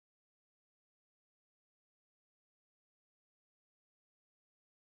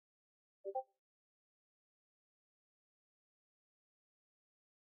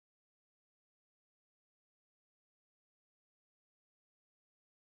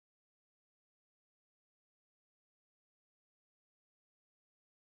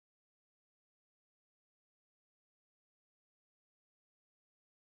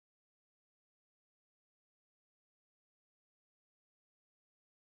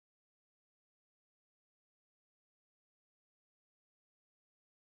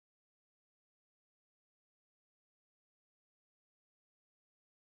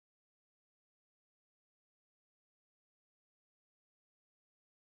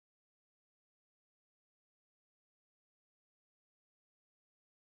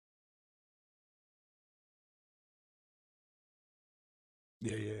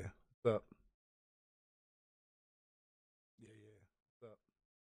Yeah, yeah. What's up? Yeah, yeah. What's up?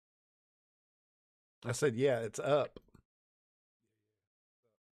 I said, yeah, it's up.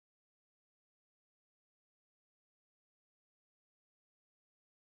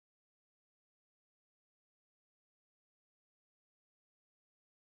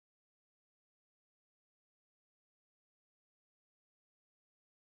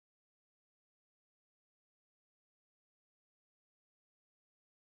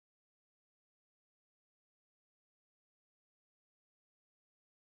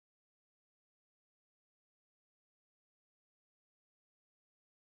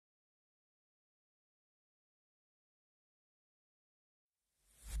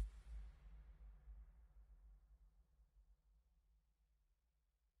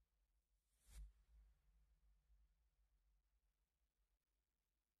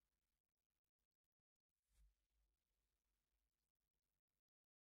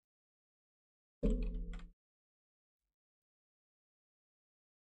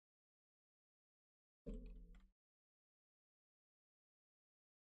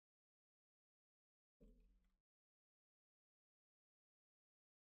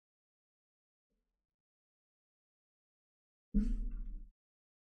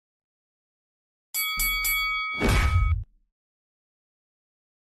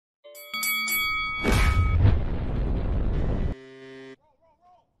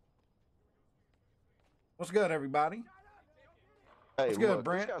 What's good, everybody? Hey, What's good, look, this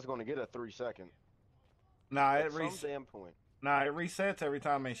Brent? guy's going to get a 3 second Nah, at some damn point. it resets every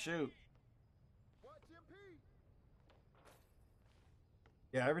time they shoot.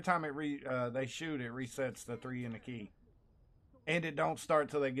 Yeah, every time they shoot, it resets the three in the key, and it don't start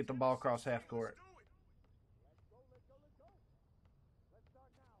till they get the ball across half court.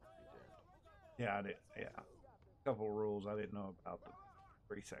 Yeah, I did. Yeah, a couple of rules I didn't know about the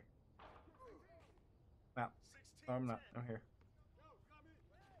 3 seconds. No, I'm not. I'm here.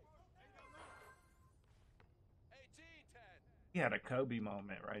 He had a Kobe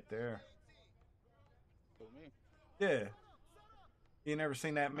moment right there. For me, Yeah. You never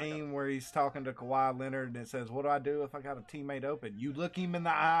seen that I got meme where he's talking to Kawhi Leonard and it says, "What do I do if I got a teammate open? You look him in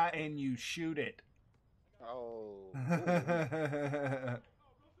the eye and you shoot it." oh,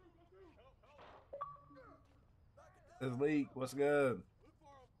 This leak, what's good?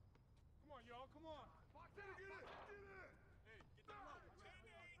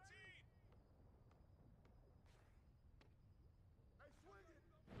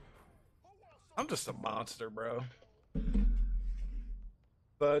 I'm just a monster, bro.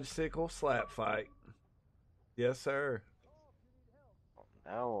 Fudge sickle slap fight. Yes, sir.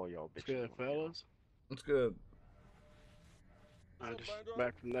 Now all y'all What's bitches good, want to go. fellas? It's good. I just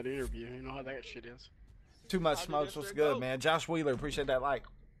back from that interview. You know how that shit is. Too much smokes. What's good, man? Josh Wheeler, appreciate that like.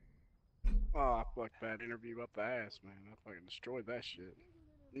 Oh, I fucked that interview up the ass, man. I fucking destroyed that shit.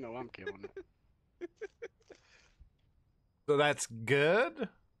 You know I'm killing it. So that's good?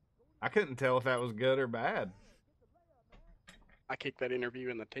 I couldn't tell if that was good or bad. I kicked that interview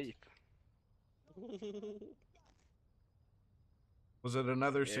in the teeth. Was it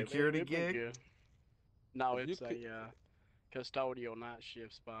another Yeah, security it been gig? good. No, if you it's a could, custodial night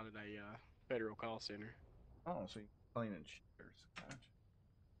shift spot at a federal call center. Oh, so you're cleaning shitters. Gotcha.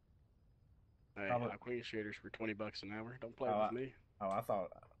 Hey, Probably. I clean shitters for $20 an hour. Don't play Oh, with me. I thought.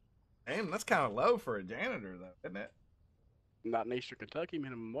 Damn, that's kind of low for a janitor, though, isn't it? Not in Eastern Kentucky.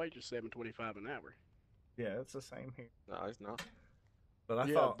 Minimum wage is $7.25 an hour. Yeah, it's the same here. no, it's not. But I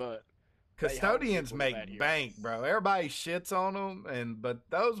Yeah, thought but custodians people that make here. bank, bro. Everybody shits on them, but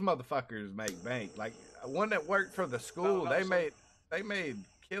those motherfuckers make bank. Like one that worked for the school, No, so they made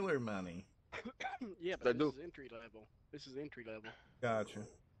killer money. Yeah, they but do. This is entry level. Gotcha.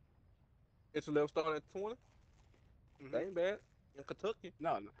 It's a level starting at 20. Mm-hmm. That ain't bad in Kentucky.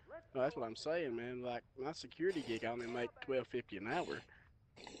 No, that's what I'm saying, man. Like my security gig, I only make $12.50 an hour,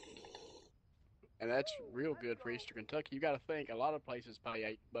 and that's real good for Eastern Kentucky. You got to think a lot of places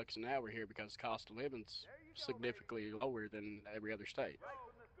pay $8 an hour here because cost of living's significantly lower than every other state.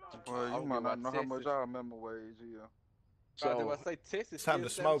 Well, I you don't might give not about know how much Texas. our minimum wage is. I was So about to say Texas It's time still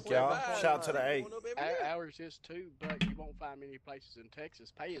to smoke, y'all. 725. Shout to the Shit eight. going up every day. ours is too, but you won't find many places in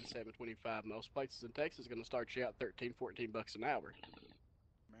Texas paying $7.25. Most places in Texas are going to start you out $13-14 an hour.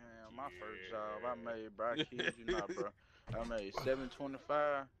 Man, my first job, I made, bro, I kid you not, bro. I made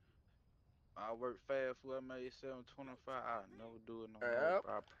 725. I worked fast food, I made 725. I never do it no more, Yep,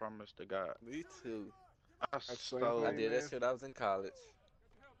 bro. I promise to God. me too. I That's the same I stole. thing, did that man. shit. I was in college.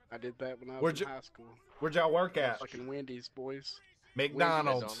 I did that when I was Where'd in you high school. Where'd y'all work at? Fucking Wendy's, boys.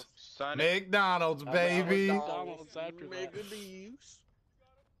 McDonald's. McDonald's. Sonny, McDonald's, I was baby. McDonald's after that. Mega D's.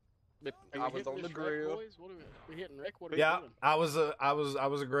 But Are I we was hitting on the this wreck, grill. boys? What are we hitting wreck? What are Yeah, we doing? I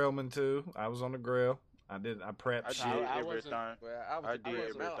was a grillman too. I was on the grill. I prepped I shit. did I wasn't- everything. Well, I was I I did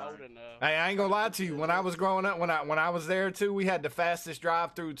wasn't out everything. holding Hey, I ain't gonna lie to you. When I was growing up, when I was there too, we had the fastest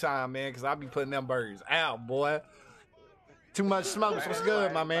drive-through time, man. Cause I be putting them burgers out, boy. Too much smokes. What's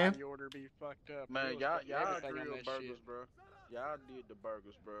good, my man? Everybody order be fucked up. Man, We was y'all putting y'all everything on grill that burgers, shit. bro. Y'all did the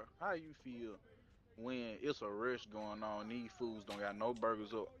burgers, bro. How you feel when it's a rush going on? These fools don't got no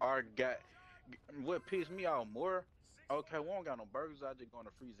burgers up. Or got what pissed me off more? Okay, we don't got no burgers. I just go in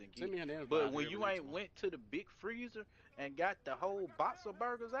the freezer and Send get. me an invite. But when here you next ain't month. went to the big freezer and got the whole box of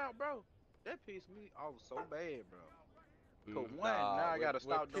burgers out, bro, that pissed me off so bad, bro. Cause Mm. one, now I gotta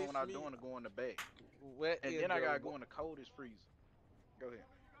what stop doing what I'm pissed me- doing to go in the back, Where and is then I the gotta wo- go in the coldest freezer. Go ahead.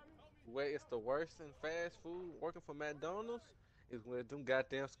 Where it's the worst in fast food working for McDonald's is when them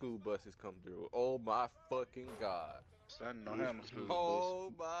goddamn school buses come through. Oh my fucking god. Son, don't have no school bus.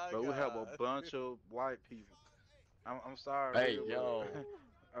 Oh my But god. we have a bunch of white people. I'm sorry. Hey, real, yo.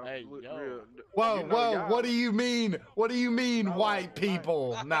 but, Hey, with yo. real- Whoa, you know, whoa! y'all- What do you mean? What do you mean, No, white like-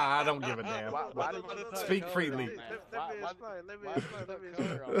 people? Nah, I don't give a damn. Why did you put Speak color freely. on that? Let me Why- explain. Let me why did explain. you Let me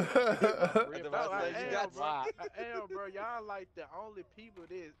put color explain. on that? That's No, why I I said you am, got bro. white. I am, bro. Y'all like the only people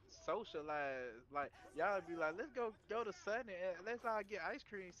that socialize. Like y'all be like, let's go to Sunday and let's all get ice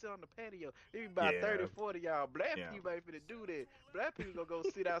cream, sit on the patio. There be about Yeah. 30, 40 y'all. Black Yeah. people ain't finna do that. Black people gonna go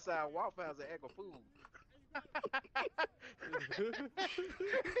sit outside Waffle House and act a fool.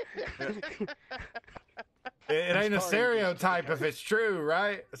 It ain't a Sorry, stereotype if it's true,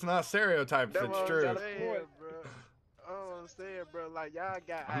 right? It's not a stereotype if That's it's what I'm true. saying, bro. I'm saying, bro, like y'all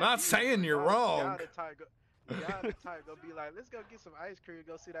got. I'm not ideas, saying bro. you're Y'all wrong. the type gonna be like, let's go get some ice cream,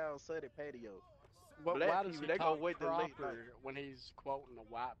 go sit down on Sunday patio. But Black why does people, he they gonna talk wait till late proper night. when he's quoting a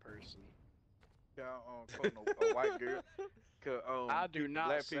white person? Y'all quoting a white girl. Cause I do not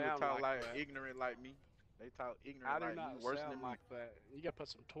black people sound talk like like that. ignorant like me. They talk I ignorant do like not me, worse sound than me. like that. You gotta put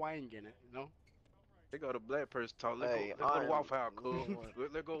some twang in it, you know? They go to black person talk. Let's Hey, go to I'm- Waffle House, cool.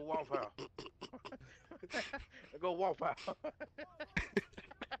 Let's go to Waffle House. Let's go Waffle House.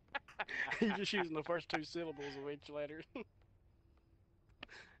 You're just using the first two syllables of each letter.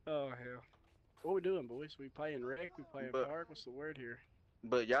 Oh hell. What we doing, boys? We playing rec? We playing But- park? What's the word here?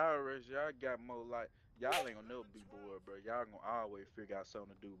 But y'all got more like y'all ain't gonna never be bored, bro. Y'all gonna always figure out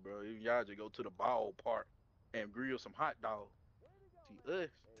something to do, bro. Even y'all just go to the ballpark and grill some hot dogs. See us,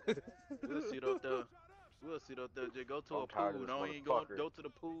 we'll sit up there. We'll sit up there. Just go to I'm a tired of pool. this Don't even motherfucker. go to the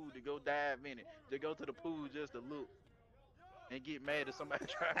pool to go dive in it. Just go to the pool just to look and get mad if somebody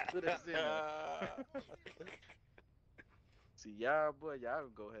try to put us in there. See y'all, boy, y'all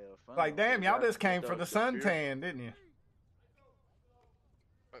go have fun. Like, damn, boy. y'all just came put for the spirit- suntan, didn't you?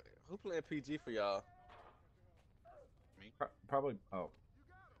 Who playing PG for y'all? Probably. Oh,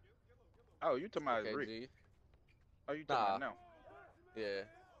 Oh, you talking about Okay, Rick? G. Oh, you talking about Nah. now? Yeah.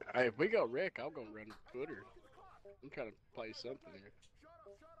 Hey, if we go rec, I'll go run footer. I'm trying to play something here.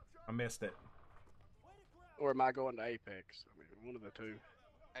 I missed it. Or am I going to Apex? I mean, one of the two.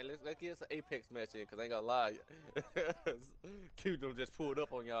 Hey, let's get us an Apex match in, cause I ain't gonna lie. Q done just pulled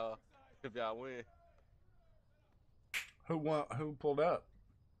up on y'all if y'all win. Who won? Who pulled up?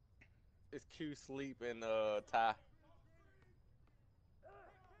 It's Q, Sleep, and Ty.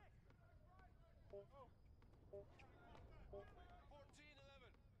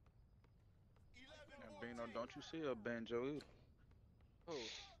 And Bino, don't you see a banjo either? Oh,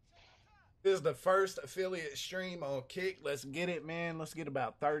 This is the first affiliate stream on Kick. Let's get it, man. Let's get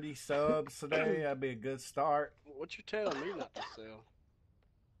about 30 subs today. That'd be a good start. What you telling me not to sell?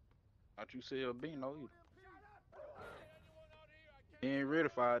 Don't you see a Bino either? He ain't ready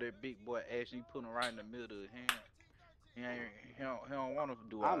for all that big boy action. He put him right in the middle of his hand. He don't want to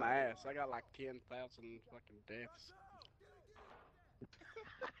do all I'm that. ass. I got like 10,000 fucking deaths.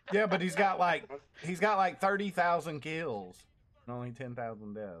 Yeah, but he's got like 30,000 kills and only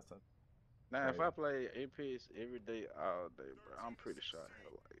 10,000 deaths. Now, if Crazy. I play Apex every day, all day, bro, I'm pretty sure I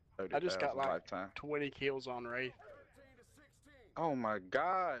have like 30,000 I just got like lifetime. 20 kills on Wraith. Oh my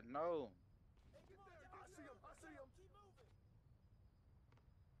God, no!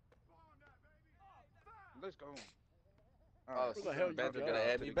 Let's go. Oh, Who the hell you Badger got? gonna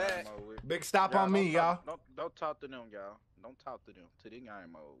add me back. Big stop Y'all on me, don't y'all. Don't talk to them, y'all. Don't talk to them. To the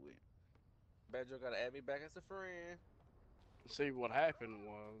game over with. Badger gotta add me back as a friend. See, what happened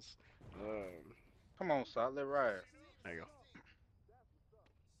was, Come on, solid ride. there you go.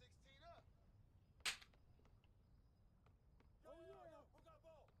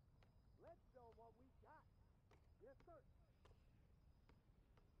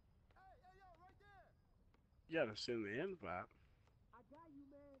 You gotta send the invite.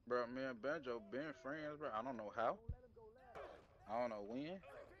 Bro, me and Benjo been friends, bro. I don't know how. I don't know when.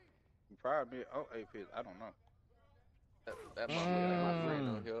 We probably been APs. I don't know. That motherfucker ain't my friend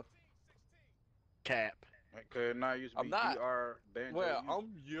on here. Cap. Cause now used to I'm be not. DR Benjo. Well, you. I'm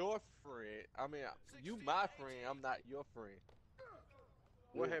your friend. I mean, you my friend. I'm not your friend.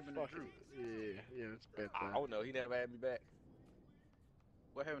 What happened to Fuck Drew? it. Yeah, it's a bad I thing. don't know. He never had me back.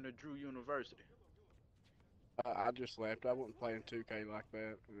 What happened to Drew University? I just left. I wasn't playing 2K like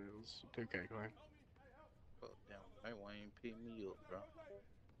that. It was a 2K game. Oh, damn, they won't even pick me up, bro.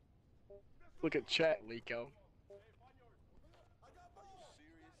 Look at chat, Lico.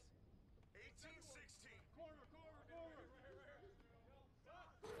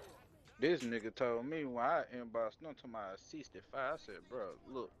 This nigga told me when I inboxed him to my 65, I said, bro,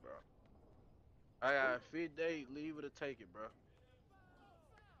 look, bro. I got a 50 day, leave it or take it, bro.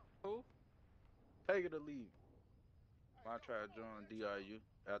 Who? Take it or leave it. I tried to join DRU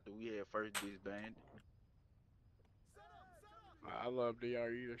after we had first disbanded. I love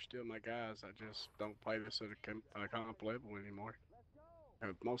DRU. They're still my guys. I just don't play this at a comp level anymore.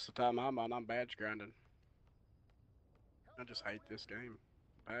 Most of the time I'm on, I'm badge grinding. I just hate this game.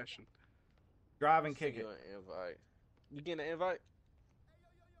 Passion. Drive and kick You it. an invite. You getting an invite?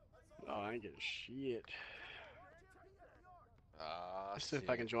 Oh, I ain't getting shit. Ah, Let's see if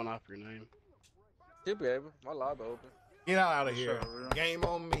I can join off your name. You'll be able. My lobby open. Get out of What's here. up, real? Game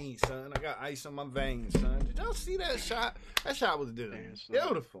on me, son. I got ice on my veins, son. Did y'all see that shot? That shot was Yeah, son.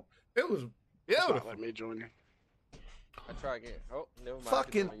 beautiful. It was It's not beautiful. let me join you. I try again. Oh, never mind. I can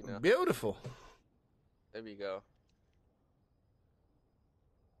Fucking join you now. beautiful. There we go.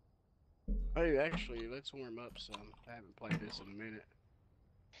 Hey, actually, let's warm up some. I haven't played this in a minute.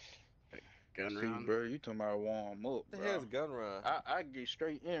 Gun See, round. bro, you talking about warm up, What the bro. hell's a gun run? I get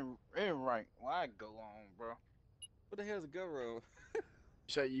straight in rank when I go on, bro. What the hell's a gun run?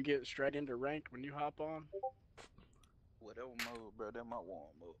 So you get straight into ranked when you hop on? Whatever mode, bro, that my warm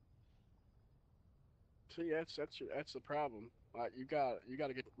up. See, that's the problem. Like you got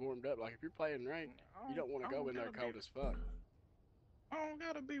to get warmed up. Like if you're playing ranked, you don't want to go in there cold as fuck. I don't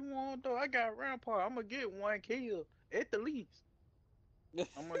gotta be warm though. I got rampart. I'm gonna get one kill at the least.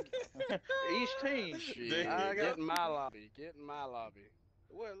 I'm gonna each team. Shit, I get got in my lobby. Get in my lobby.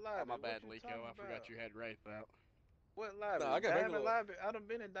 what Oh, lobby? my What bad, you Lico. talking I forgot about? you had Wraith out. What lobby? Nah, I got Diamond regular. lobby. I done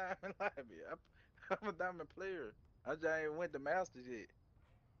been in Diamond lobby. I'm a diamond player. I just ain't went to Masters yet.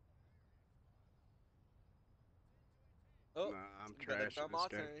 Oh, Nah, I'm you better trash come at this my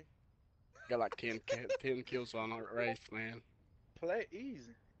game. turn. Got like 10 kills on Wraith, man. Play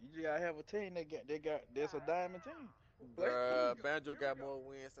easy. You just gotta have a team that's a diamond team. Play Bruh, easy. Banjo got more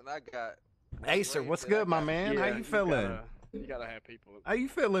wins than I got. Acer, what's good, my man? How you feeling? You gotta have people. How you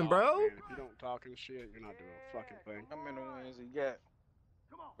feeling, Oh, bro? man, if you don't talk and shit, you're not doing a fucking thing. How many wins he got?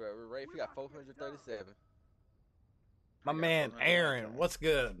 Bruh, Rafe, he got 437. My man, Aaron, what's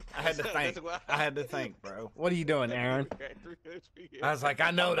good? I had to think. I had to think, bro. What are you doing, Aaron? I was like, I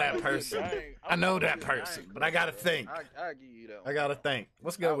know that person. I know that person, but I gotta think. I give you that one. I gotta think.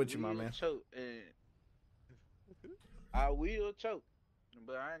 What's good with you, my man? Choke and I will choke,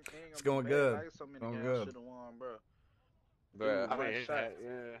 but I ain't gonna It's be going mad. good. Like so many Going games good. should have won, bro. Bruh, I One mean, shot.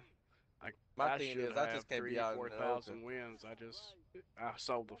 yeah. my I thing should is, I have just can't 3,000 be out or in the 4,000 open. wins. I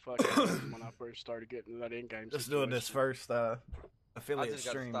sold the fuck out of them when I first started getting that in-game. Just doing this situation. first I affiliate just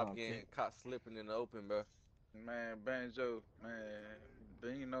gotta stream stop on getting Kick. caught slipping in the open, bro. Man, Banjo, man,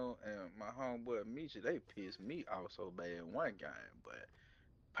 Bino and my homeboy Michi, they pissed me off so bad in one game, but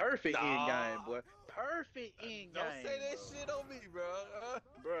perfect in game, Nah. boy. Perfect in game. Don't say that bro. shit on me, bro.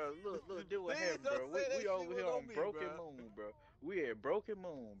 Bro, look, do what Please happened, don't bro. say that We shit over here was on on me, Broken bro. Moon, bro. We at Broken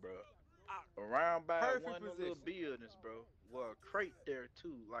Moon, bro. Around by Perfect one of them little position. buildings, bro. Well, a crate there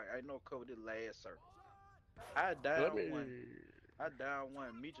too. Like I know cover this last circle. I Let down me. one. I down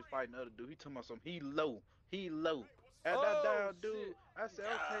one. Michi fighting the other dude. He talking about something. He low. He low. At Oh, that down dude, shit. I said,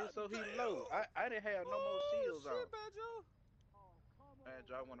 okay, so he God low. damn. I didn't have no more shields on. Shit, Banjo. Man,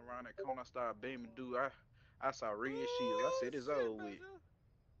 I went around that corner. I started beaming dude. I saw red shields. I said, it's Shit, over with. Banjo.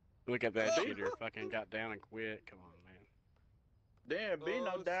 Look at that Oh. shitter. Fucking got down and quit. Come on, man. Damn,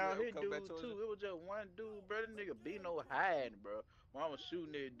 Bino Oh, down shit, here, come back dude, towards too. you. It was just one dude, bro. That nigga Bino hiding, bro. When I was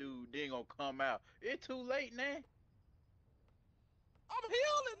shooting that dude, they ain't gonna come out. It too late now. I'm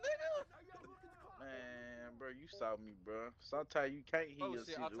healing, nigga. Man, bro, you saw me, bro. Sometimes you can't heal Oh, a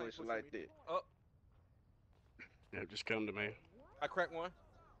shit, I'll take situation push like me. that. Oh, Yeah, just come to me. I cracked one.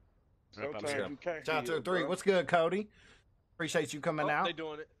 Yep, I'm Sometimes scared. you can't Shout out to heal, the three. bro. What's good, Cody? Appreciate you coming Oh, out. they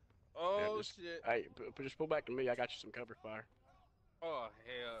doing it. Oh, just- shit. Hey, just pull back to me. I got you some cover fire. Oh,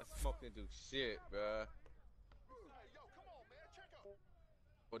 hell. Smoke didn't do shit, bruh.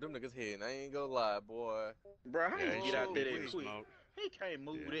 Well, them niggas hitting. I ain't gonna lie, boy. Bro, how Yeah, you he get out should there be that pretty quick? smoked. He can't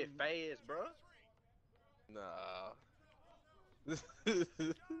move Yeah. that fast, bro. Nah.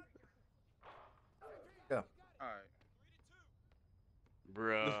 Yeah. Alright.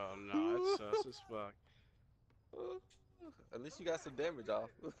 Bro, no, that's sus as fuck. At least you got some damage off.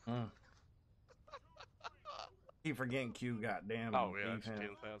 Keep forgetting Q. Goddamn. Oh yeah, it's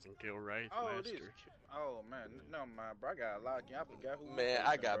defense. 10,000 kill Wraith Oh, this. master. Oh man, never mind, bro. I got a lock in. I forgot who. Man, was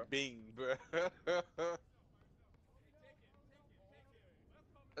I facing, got bro. beamed, bro.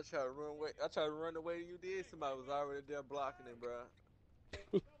 I tried to run away. I tried to run away. You did. Somebody was already there blocking it,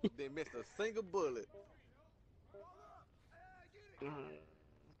 bro. They missed a single bullet.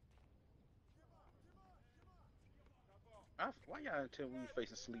 Why y'all tell me we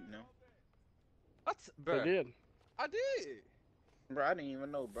facing sleep now? They Bro, did. I did. Bro, I didn't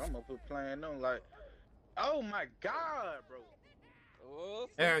even know, bro. I'm up here playing them like, oh my god, bro. Well,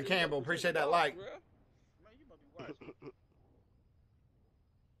 Aaron Campbell, appreciate that like. Man, you must be watching.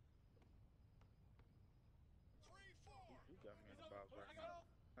 You got me in the box right now.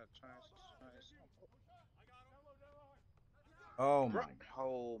 Oh Bro, my.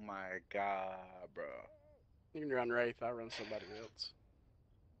 oh my god, bro. You can run Wraith, I run somebody else.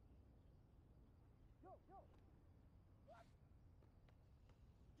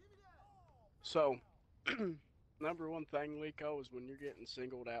 So, number one thing, Lico, is when you're getting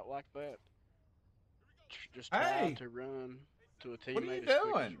singled out like that, just try Hey! to run to a teammate What are you as quick as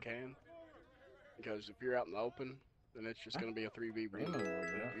doing? you can. Because if you're out in the open, then it's just going to be a 3v1. Damn, But yeah.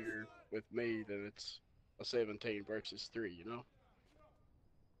 if you're with me, then it's a 17 versus 3, you know?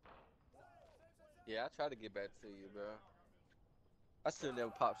 Yeah, I tried to get back to you, bro. I still never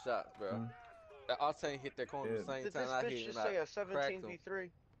pop shots, bro. Mm. Octane hit that corner at the Did same this time I bitch hit just him. say a cracked him. 17v3?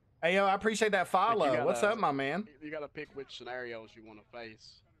 Hey, yo, I appreciate that follow. gotta- What's up, my man? You got to pick which scenarios you want to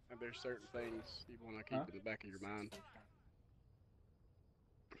face. And there's certain things you want to keep Huh? in the back of your mind.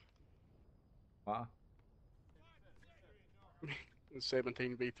 Wow.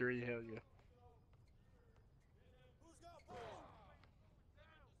 17v3, hell yeah.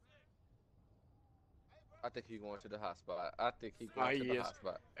 I think he's going to the hot spot. I think he's going to he the is. hot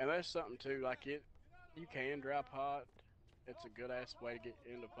spot. And there's something too, like you can drop hot. It's a good ass way to get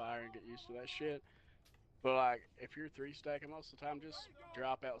into fire and get used to that shit. But like, if you're 3-stacking most of the time, just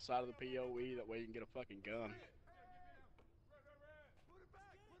drop outside of the POE. That way you can get a fucking gun.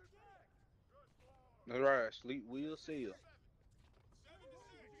 All right, sleep will seal.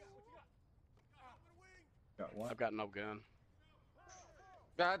 Got one. I've got no gun.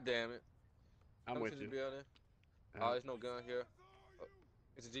 God damn it. I'm Come with to you. the building. Oh, there's no gun here. Oh,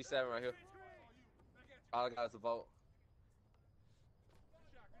 it's a G7 right here. All I got is a vault.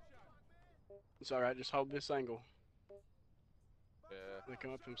 It's alright, just hold this angle. Yeah. They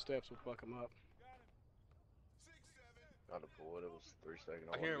come up them steps, we'll fuck them up. Not a bullet, it was 3 seconds.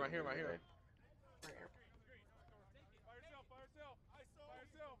 I hear him, I hear him, I hear him.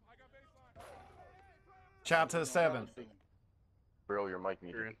 Shout out to the 7. Bro, your mic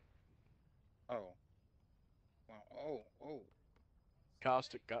You're muted. in. Oh. Wow. Oh.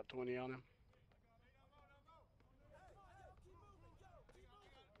 Caustic got 20 on him.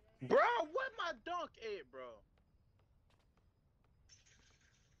 Bro, what my dunk at, bro?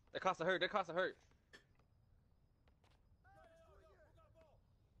 That cost a hurt. That cost a hurt.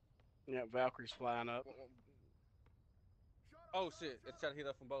 Yeah, Valkyrie's flying up. Oh shit! It's trying to hit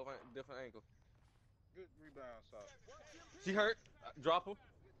up from both different angles. Good rebound, Saul. She hurt. Drop him.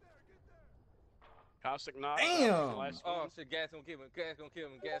 Caustic knocked. Damn! That was the last Oh one. shit! Gas gonna kill me. Gas gonna kill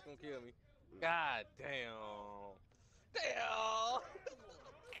me. Gas gonna kill me. God damn. Damn.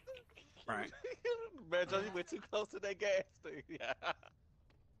 Right. Man, Johnny went too close to that gas thing. Yeah.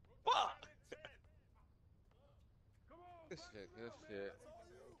 Fuck. Good shit. Good shit.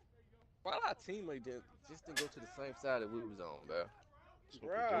 Why our teammate just didn't go to the same side that we was on, bro?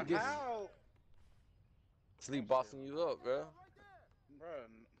 Bro, Yes. how? Sleep bossing you up, bro.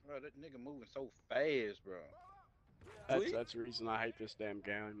 Bro, that nigga moving so fast, bro. That's the reason I hate this damn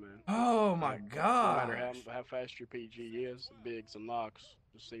game, man. Oh my No god. matter how fast your PG is, bigs and locks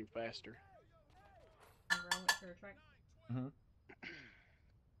just seem faster.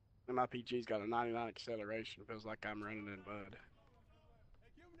 And my PG's got a 99 acceleration. Feels like I'm running in mud.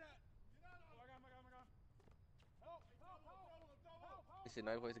 This shit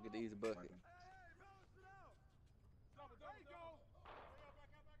nice ways to get the easy bucket.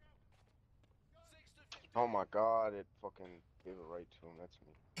 Oh my god, it fucking gave it right to him. That's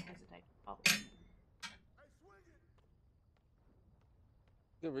me.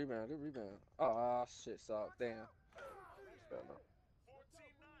 Good rebound, good rebound. Oh shit, sock. Damn. Fair enough.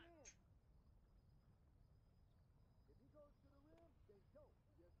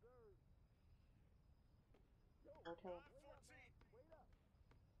 I'll tell him.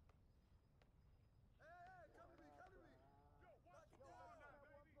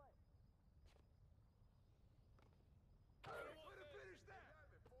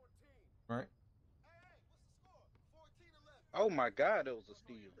 Right. Oh my God, that was a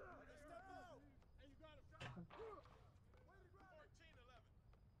steal.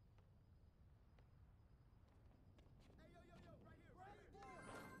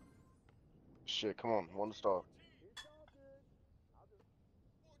 Shit, come on, one stop.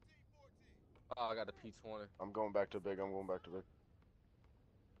 Oh, I got a P20. I'm going back to big. I'm going back to big.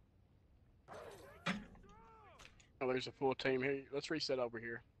 Oh, there's a full team here. Let's reset over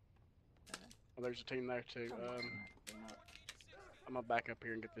here. Oh, there's a team there too. I'm gonna back up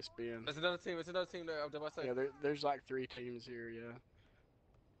here and get this bin. There's another team. There's another team there. I'm about to say. Yeah, there's like 3 teams here. Yeah.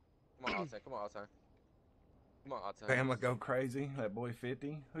 Come on, Altan. Come on, Altan. Come on, Altan. Bama go crazy. That boy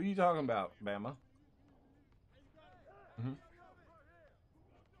 50. Who you talking about, Bama? Mm-hmm.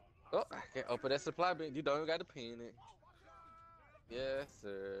 Oh, I can't open that supply bin. You don't even got to pin it. Yes,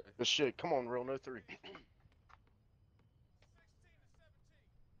 sir. But shit, come on, real no 3.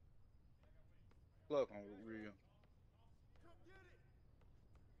 Look on real.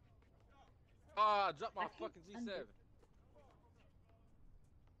 Oh, I dropped my fucking G7.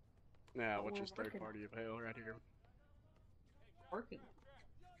 Now, which is third party of hell right here. Working.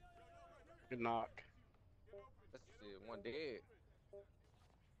 Good knock. That's it. One dead.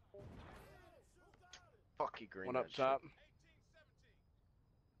 Fuck you, green. One up top.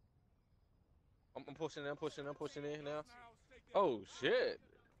 I'm pushing in now. Oh, shit.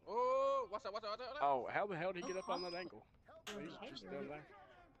 Oh, watch out. Oh, how the hell did he get up on that angle? He's just down there.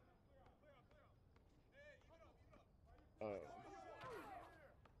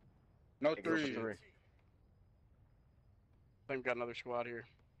 No It goes 3. 3. I think we got another squad here.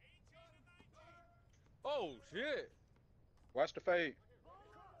 Oh, shit. Watch the fade.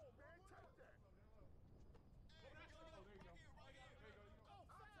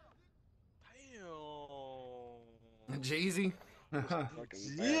 Damn. Jeezy. Fucking bad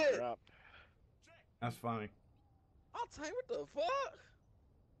Shit. drop. That's funny. I'll tell you what the fuck.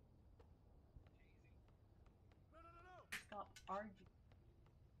 Stop arguing.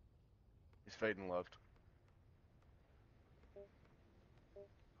 He's fading left.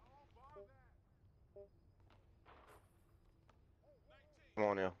 Come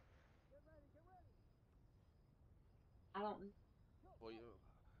on, yeah. I don't. Well, you.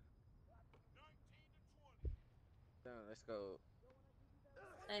 Down, let's go.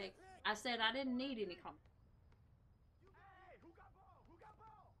 Hey, I said I didn't need any comments.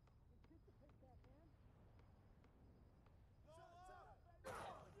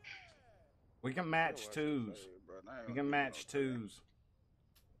 We can match twos. We can match twos.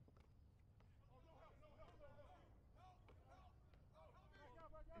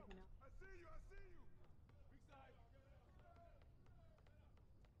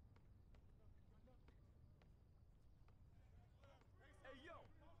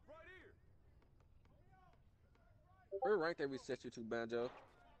 Where rank they reset you to, Banjo?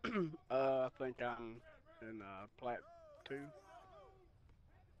 I think I'm in plat 2.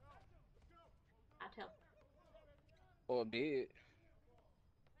 I tell. Or did?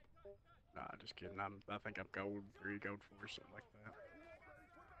 Nah, just kidding. I think I'm gold 3, gold 4, something like that.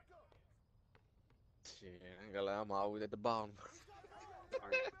 Shit, I ain't gonna lie, I'm always at the bottom.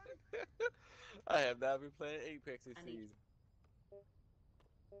 I have not been playing Apex this season.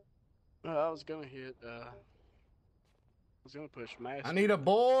 I was gonna hit. I was gonna push Master. I need a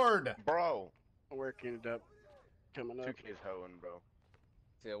board, bro. Work ended up coming up. 2K's hoeing, bro.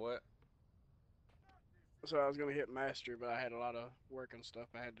 Say what? So I was gonna hit Master, but I had a lot of work and stuff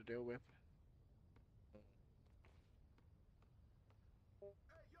I had to deal with.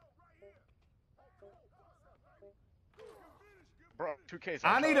 Bro, 2K's.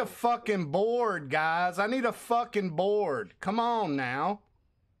 I need a fucking board, guys. I need a fucking board. Come on now.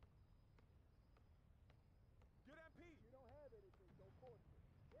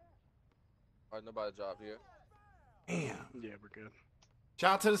 Alright, nobody dropped here. Damn. Yeah, we're good.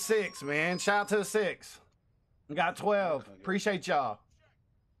 Shout out to the 6, man. Shout out to the 6. We got 12. Appreciate y'all.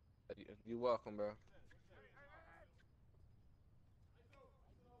 You welcome, bro.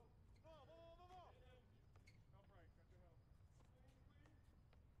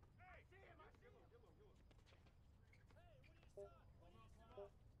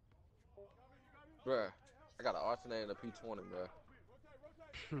 Bruh, I got an alternate and a P20,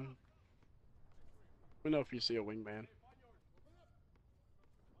 bruh. We know if you see a wingman.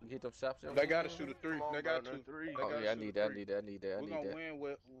 You hit them shots. They gotta shoot a 3. They got to. no 3. Oh yeah, I need that.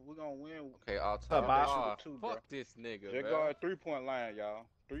 We're gonna win Okay, all up, time. Bob? Oh, Two, bro. fuck this nigga, Just bro. go at 3-point line, y'all.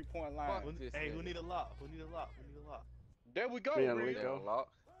 3-point line. Fuck this Hey, nigga. who need a lock? Who need a lock? Who need a lock? There we go, Me and Reed. Rico. Down lock.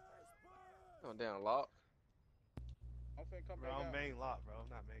 Go down lock. I'm finna come Bro, back I'm down. main lock, bro. I'm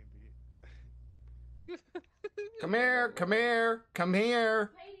not main beat. Come here, come here, come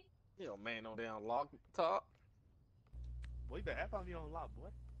here. You know, man, on down lock top. Boy, you better app on me on lock, boy.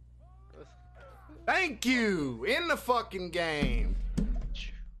 Thank you. In the fucking game.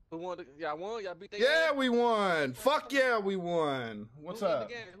 Who won? Y'all won? Y'all beat the Yeah, we won. Fuck yeah, we won. What's Who up? In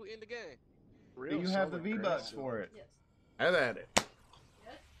the game? Who in the game? Do you have the V-Bucks for it? Yes. Have at it.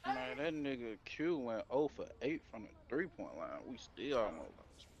 Man, that nigga Q went 0 for 8 from the 3-point line. We still almost.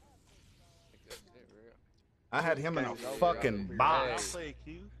 I had him in a Game over. fucking I'll box. play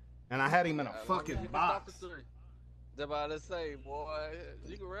Q. And I had him in a As long as you fucking can stop box. the three. That's about to say, boy.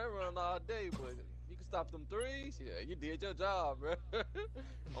 You can run all day, but you can stop them threes. Yeah, you did your job, bro.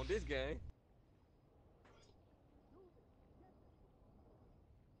 On this game.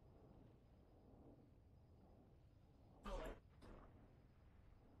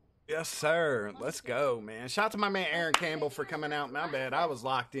 Yes, sir. Let's go, man. Shout out to my man Aaron Campbell for coming out. My bad. I was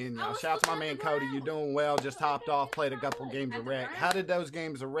locked in, y'all. Shout out to my man Cody. You doing well. Just hopped off, played a couple games of rec. How did those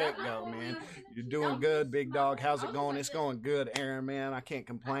games of rec go, man? You're doing good, big dog. How's it going? It's going good, Aaron, man. I can't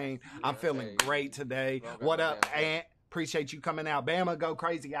complain. I'm feeling great today. What up, Ant? Appreciate you coming out. Bama, go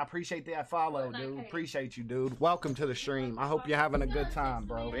crazy. I appreciate that follow, dude. Appreciate you, dude. Welcome to the stream. I hope you're having a good time,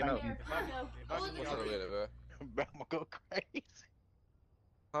 bro. Thank you. What's up with it, bro? Bama go crazy.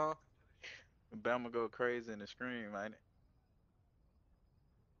 Huh? Bama go crazy in the screen, ain't it?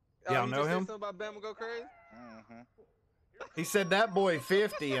 Y'all you know just said him? Something about Bama go crazy? Mm-hmm. He said that boy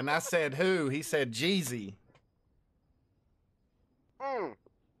 50, and I said who? He said Jeezy.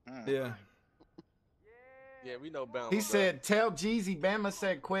 Yeah. Yeah, we know Bama. He bro. said, tell Jeezy Bama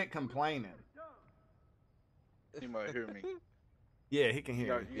said quit complaining. He might hear me. Yeah, he can You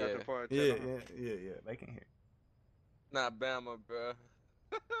hear got, you. you got Yeah. the part. Yeah, yeah, they can hear. Not Bama, bro.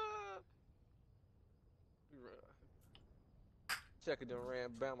 Checker done ran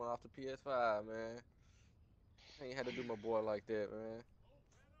Bama off the PS5, man. I ain't had to do my boy like that, man.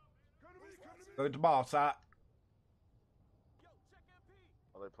 Go to the ball, side.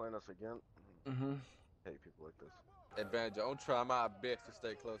 Are they playing us again? Mm-hmm. Hate people like this. Hey, Banjo, I'm trying my best to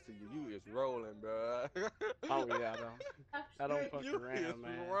stay close to you. You is rolling, bro. Oh yeah, I don't fuck you around, is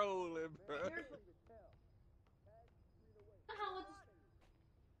man. rolling, bro.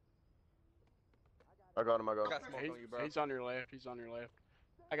 I got him. I got smoke on you, bro. He's on your left. He's on your left.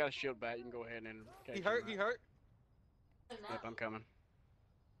 I got a shield back. You can go ahead and catch He him hurt. out. He hurt. Yep, I'm coming.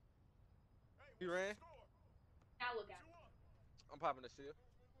 He ran. Now look out. I'm popping the shield.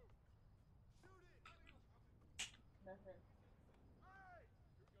 Nothing.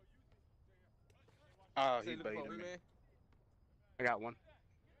 Oh, he Say the before baited we me. ran. I got one.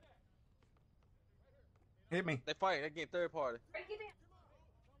 Hit me. They fighting. They getting third party. Break it down.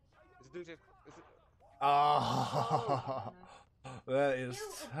 This dude just. Oh, that is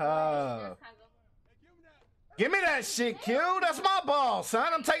tough. Give me that shit, Q. That's my ball,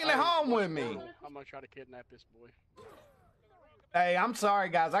 son. I'm taking it home with me. I'm gonna try to kidnap this boy. Hey, I'm sorry,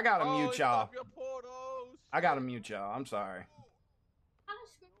 guys. I gotta mute y'all. Stop your portals. I gotta mute y'all. I'm sorry. How to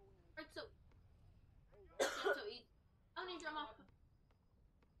scream? Right, so easy. I don't even drum off.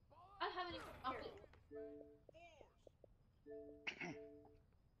 I haven't even off it.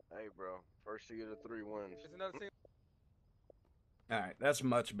 Hey, bro. First to get a 3 wins. There's another team. All right, that's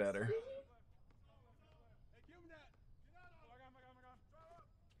much better.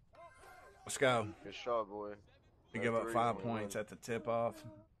 Let's go. Good shot, boy. We give up 5 points at the tip off.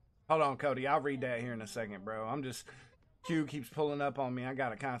 Hold on, Cody. I'll read that here in a second, bro. I'm just Q keeps pulling up on me. I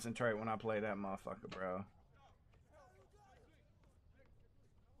gotta concentrate when I play that motherfucker, bro.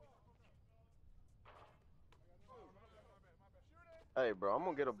 Hey, bro. I'm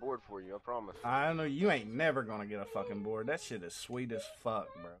gonna get a board for you. I promise. I know you ain't never gonna get a fucking board. That shit is sweet as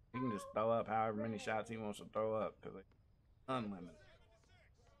fuck, bro. He can just throw up however many shots he wants to throw up because it's unlimited.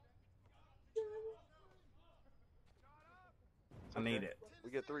 I need it. We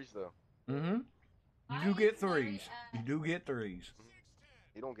get 3s though. Mm-hmm. You do get 3s. You do get 3s.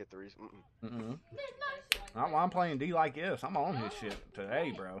 You don't get 3s. Mm-mm. I'm playing D like this. I'm on his shit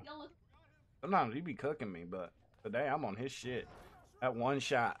today, bro. Sometimes he be cooking me, but today I'm on his shit. That one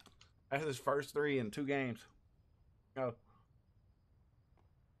shot. That's his first 3 in 2 games. Go.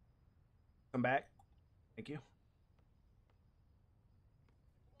 Come back. Thank you.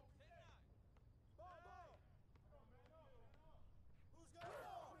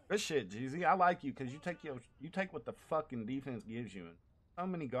 Good shit, Jeezy. I like you because you take what the fucking defense gives you. And So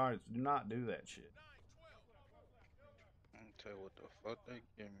many guards do not do that shit. I'm tell you what the fuck they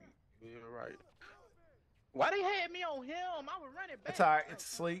give me. You're right. Why they had me on him? I was running back. It's alright. It's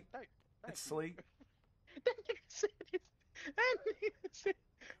sleep. It's sleep. That nigga said it. That nigga said,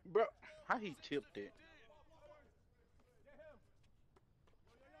 bro, how he tipped it?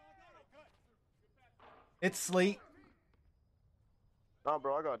 It's sleep. Nah,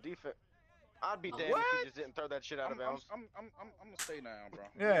 bro, I got defense. I'd be damned if you just didn't throw that shit out of bounds. I'm gonna stay down, bro.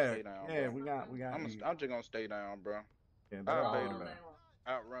 Yeah, stay down, yeah, bro. we got. I'm just gonna stay down, bro. Yeah,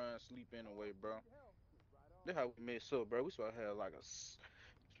 Outrun, sleep anyway, bro. This how we mess up, bro. We supposed to have like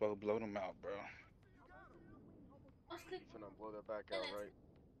supposed to blow them out, bro. You finna blow that back out, right?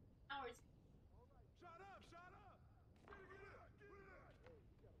 Hours.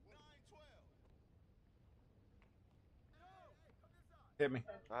 Hit me.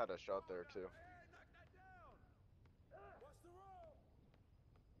 I had a shot there too.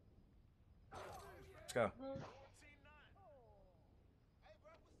 Let's go.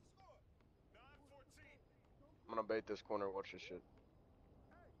 I'm gonna bait this corner. Watch this shit.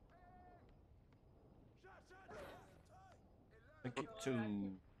 Take it to.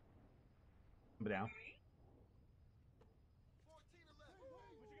 Down.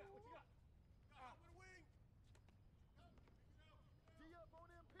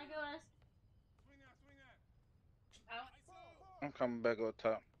 I go us. I'm coming back up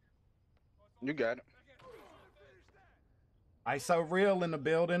top. You got it. ISO real in the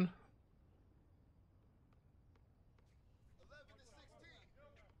building.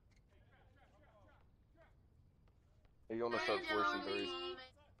 You wanna start forcing threes?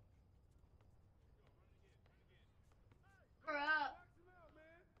 We're up.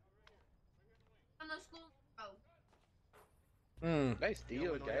 On the school. Oh. They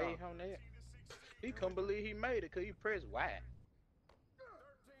still gay on that. He couldn't believe he made it because he pressed Y.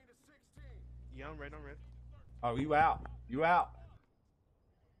 Yeah, I'm ready. Oh, you out. You out.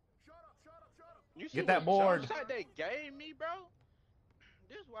 You see Get that what board. jump shot they gave me, bro?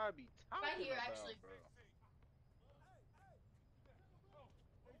 This is why I be talking Right here, about, actually. bro.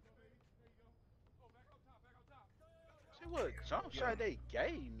 See what jump shot they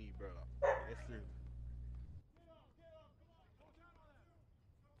gave me, bro? Yes, sir.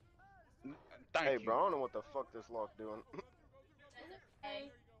 Thank Hey, you. bro, I don't know what the fuck this lock doing.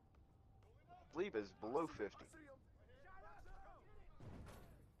 Hey. Sleep is below 50.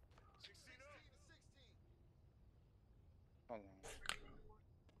 Hold on.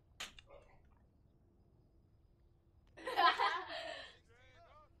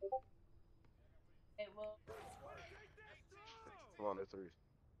 Hey, well. Come on, the threes.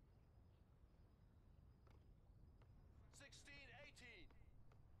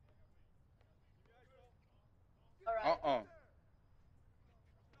 18. Alright.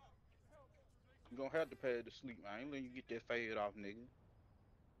 You gonna have to pay to sleep. I ain't letting you get that fade off, nigga.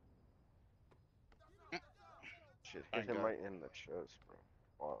 Shit, Thank hit him God. right in the chest, bro.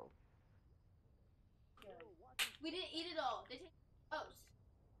 Wow. We didn't eat it all. They take most.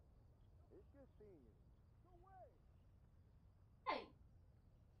 Hey.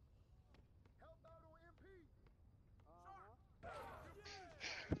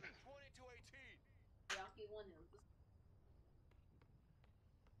 Y'all get one of them.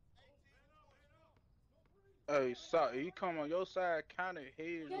 Hey, sorry, he come on your side, kind of head.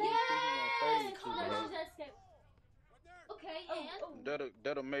 Yes! You Oh, that's escape. Okay, and?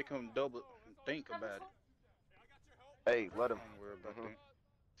 That'll make him double think about it. Hey, let him. Don't worry about that.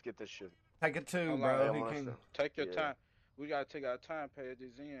 Let's get this shit. Take it too, Hold bro. on, He I can. wanna Take your Yeah. time. We gotta take our time, pay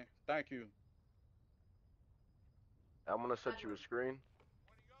this in. Thank you. I'm gonna set you a screen.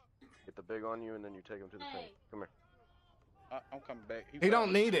 Get the big on you, and then you take him to the paint. Come here. I'm coming back. He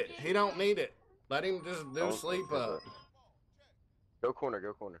don't need it. He don't need it. Let him just do Don't sleep do up. that. Go corner,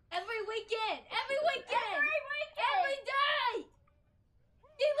 go corner. Every weekend! Every weekend! Every day!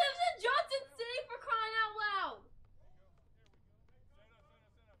 He lives in Johnson City for crying out loud!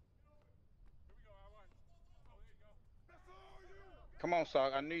 Come on,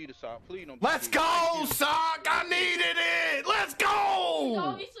 Sock. I need it, Sock. Please don't. Let's go, Sock! I needed it! Let's He's go!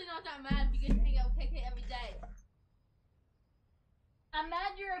 obviously not that mad because you hang out with KK every day. I'm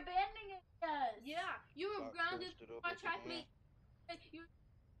mad you're abandoning us. Yeah, you were grounded on track meet.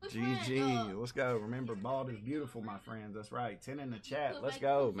 GG. Let's go. Remember, bald is beautiful, my friends. That's right. 10 in the chat. Let's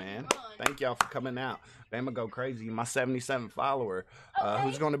go, man. Thank y'all for coming out. Bama go crazy. My 77 follower.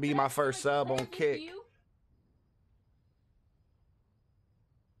 Who's going to be my first sub on Kick?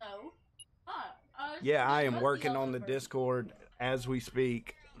 No. Yeah, I am working on the Discord as we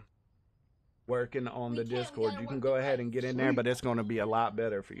speak. working on the We can't, we Discord. gotta You can work go it ahead right. and get in there, but it's going to be a lot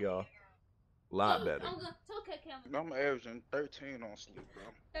better for y'all. A lot better. I'm gonna tell KK. I'm averaging 13 on sleep, bro.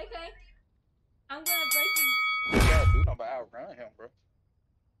 KK, I'm gonna break your neck. You gotta do nothing but outrun him, bro.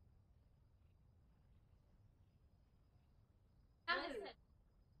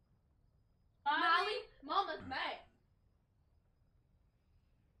 Molly, Mama's mad.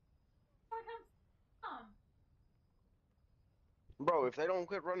 Bro, if they don't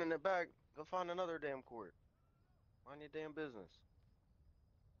quit running it back, go find another damn court. Mind your damn business.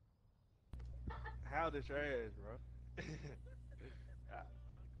 How this your ass, bro?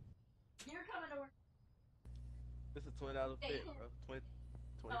 You're coming to work. This is $20 Yeah, fit, you can- bro. 20,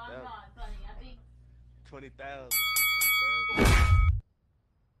 Oh, I'm 20,000. not funny. I think 20,000.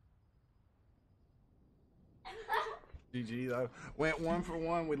 GG though. Went 1 for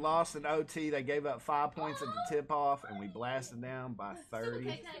 1. We lost in OT. They gave up 5 points at the tip off, and we blasted down by 30.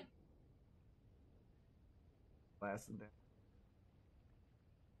 KK. Blasted down.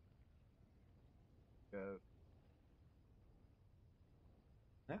 Go.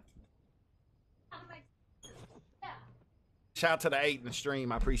 Yeah. Yeah. Shout out to the 8 in the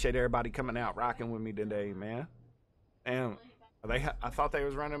stream. I appreciate everybody coming out, rocking with me today, man. And I thought they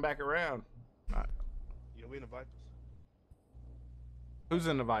was running back around. Yeah, we in the Vipers. Who's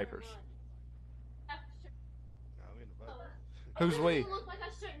in the Vipers? Nah, we in the Vipers. Who's we? Look like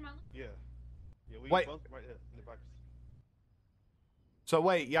I straightened my look. Yeah. Yeah, we Wait. both right here in the Vipers. So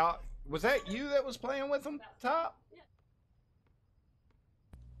wait, y'all, was that you that was playing with them, Top?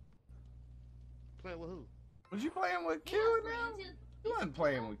 Playing with who? Was you playing with Q now? You wasn't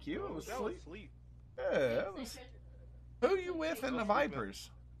playing with Q. It was That sleep. was sleep. Yeah, that was. Who you with in the Vipers?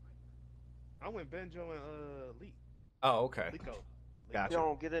 I went Benjo and Lee. Oh, okay. Lico. Gotcha. You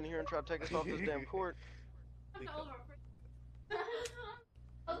don't get in here and try to take us off this damn court. Where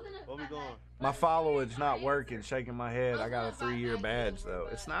we going? My following's not working. Shaking my head. I got a 3-year badge though.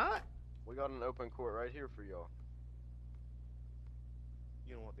 It's not. We got an open court right here for y'all.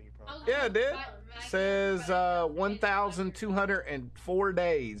 You don't want to think you probably. Yeah, it did. Says 1,204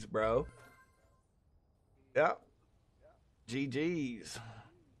 days, bro. Yep. GG's.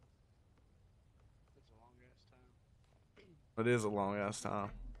 It is a long ass time.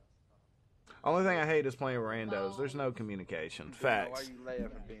 Only thing I hate is playing randos. There's no communication. Why Facts. you laughing,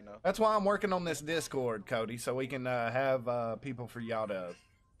 Dino? That's why I'm working on this Discord, Cody, so we can have people for y'all to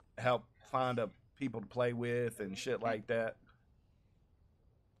help find people to play with and shit like that.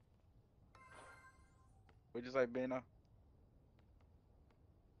 What'd you say, Bino?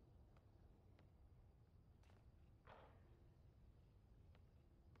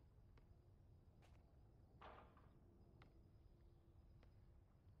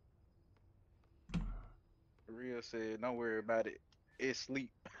 Real said, don't worry about it. It's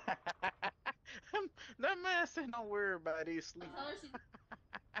sleep. That man said, don't worry about it. It's sleep.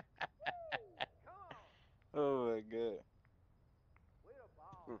 Oh my god.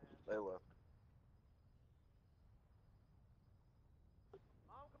 They left.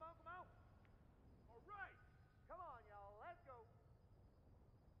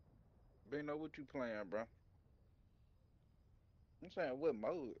 Bino, what you playing, bro? I'm saying, what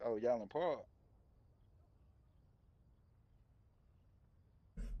mode? Oh, y'all in Park.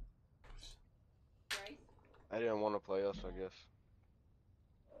 I didn't want to play us, I guess.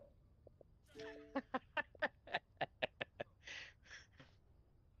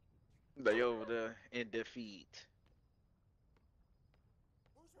 They over there in defeat.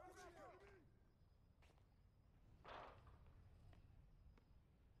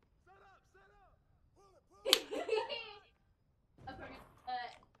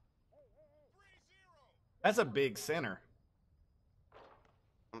 That's a big center.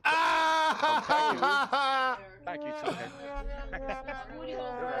 Thank you, Tony.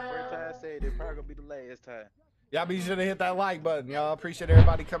 First time I said it, probably gonna be the last time. Y'all be sure to hit that like button, y'all. Appreciate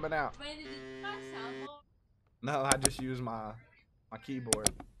everybody coming out. No, I just use my keyboard.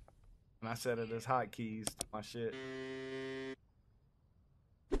 And I set it as hotkeys to my shit.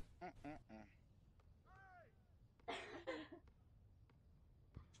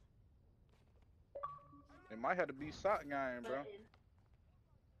 It might have to be sock game, bro.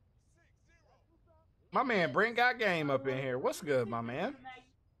 My man Brent got game up in here. What's good, my man?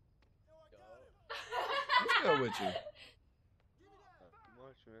 What's good with you? Not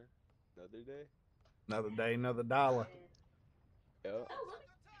much, man. Another day. Another day, another dollar. Yep.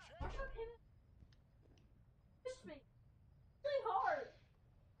 Really hard.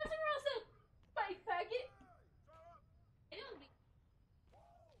 I turned around and said, "Fight, faggot." It don't be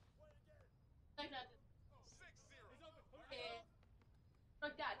like that. Yeah.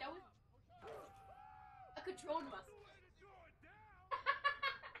 Like that. That was. controlled myself.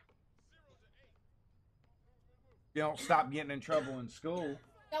 You don't stop getting in trouble in school.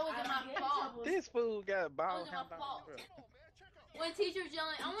 That wasn't my fault. This fool got a That ball wasn't my hand on fault. his bro. When teacher's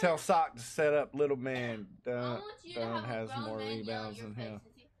yelling, I want Tell Sock to set up little man. I Dunn want you to have has a grown more man yell in rebounds your than face him. and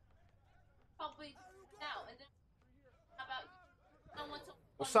see- Probably now and then. How about I want to?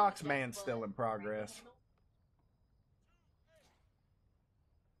 Well, Sock's man's still in progress.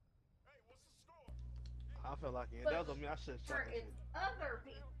 I feel like it. That was on me. I should have shot For that shit. it's other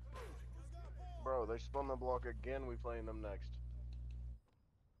people. Bro, they spun the block again. We playing them next.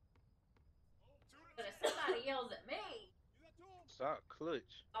 But if somebody yells at me, Sock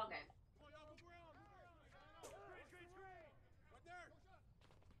clutch. okay.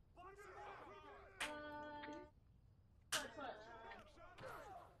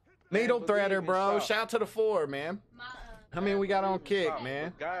 Needle Believe threader, in bro. Sock. Shout to the 4, man. My, How many we got on Believe in kick, Sock,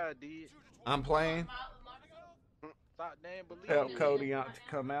 man? but God did. I'm playing. Sock damn believe Tell in it. Cody not to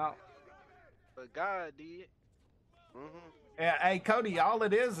come out. But God did. Yeah, hey, Cody, all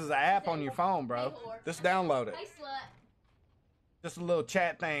it is an app on your phone, bro. Just download it. Hey, slut. Just a little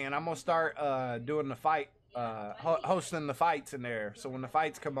chat thing, and I'm going to start doing the fight, hosting the fights in there. So when the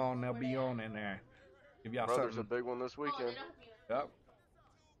fights come on, they'll be on in there. Give y'all Bro, there's a something. big one this weekend. Yep.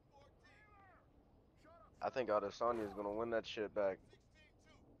 I think Adesanya's gonna win that shit back.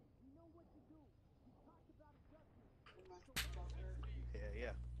 Yeah.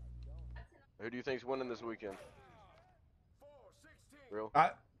 Who do you think's winning this weekend? Real?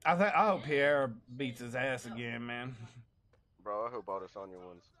 I hope Pierre beats his ass again, man. Bro, I hope Adesanya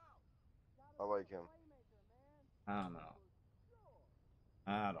wins. I like him. I don't know.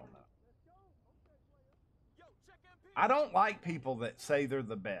 I don't like people that say they're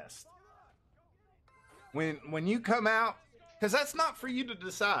the best. When you come out, because that's not for you to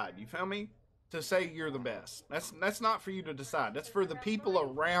decide. You feel me? To say you're the best. That's not for you to decide. That's for the people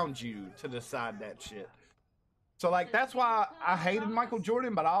around you to decide that shit. So like that's why I hated Michael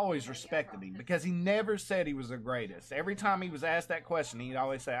Jordan, but I always respected him because he never said he was the greatest. Every time he was asked that question, he'd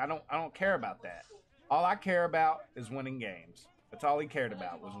always say, "I don't care about that. All I care about is winning games." That's all he cared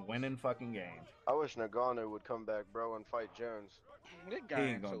about was winning fucking games. I wish Nagano would come back, bro, and fight Jones. That He guy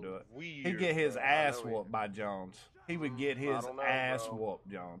ain't gonna do it. Weird, He'd get his bro. ass I know he- whooped by Jones. He would get his don't know, ass bro. whooped,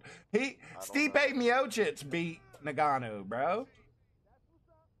 Jones. don't Stipe know. Miocic beat Nagano, bro.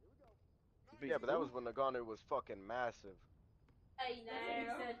 Yeah, but that was when Nagano was fucking massive. Hey,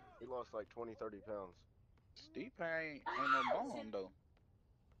 now. He lost like 20, 30 pounds. Stipe ain't no bomb though.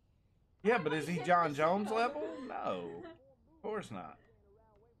 Yeah, but is he John Jones level? No, of course not.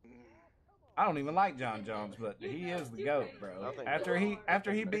 I don't even like John Jones, but he is the GOAT, bro. I think After he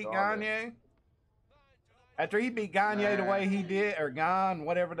beat Nagano. Gagne, the way he did, or Gan,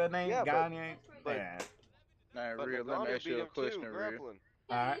 whatever the name, Yeah, Gagne. but- Yeah. Nah, But real. Let me Nagano ask beat you a him too, question, real. grappling.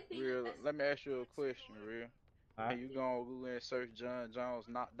 Alright. Real. Let me ask you a question, real. Alright. You gonna go and search John Jones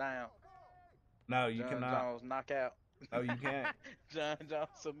knockdown? No, you John cannot. Jones knockout. No, you can't. John Jones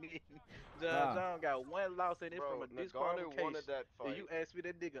submitting. John Nah. Jones got one loss in it Bro, from a Nagano disqualification. wanted that And fight. you asked me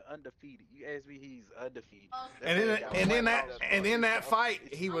that nigga undefeated. You asked me he's undefeated. And That in, man got and one in that loss. and in that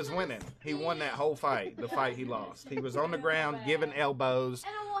fight, he was winning. He won that whole fight. The fight he lost. He was on the ground giving elbows.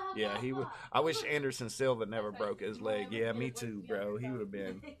 Yeah, he was. I wish Anderson Silva never broke his leg. Yeah, me too, bro. He would have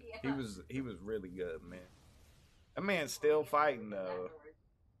been. He was really good, man. That man's still fighting though.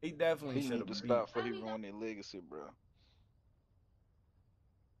 He definitely He should need to have beat. stop before he ruin their legacy, bro.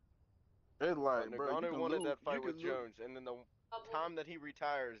 It's like, But bro, you Nagano can wanted lose. that You fight can with lose. Jones, and then the time that he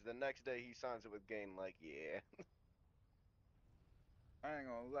retires, the next day he signs it with Gain. Like, yeah. I ain't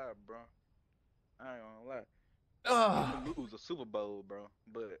gonna lie, bro. I ain't gonna lie. Ugh. You can lose a Super Bowl, bro.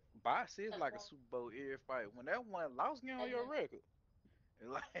 But box is like a Super Bowl every fight. When that one lost, get on your record.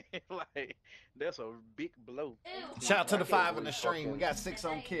 Like that's a big blow. Shout out to the I can't 5 in the believe stream. fucking- We got 6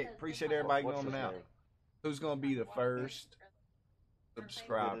 on kick. Appreciate everybody What's going his out. name? Who's gonna be the first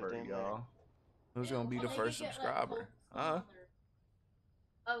subscriber, Get his name y'all? Who's gonna be the first subscriber? Huh?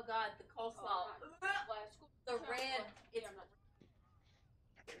 Oh God, the coleslaw. The red. It's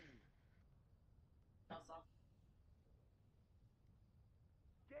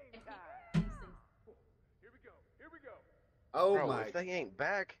Oh Bro, my! if they ain't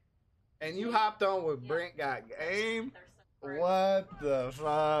back, And you hopped on with Brent got game. What the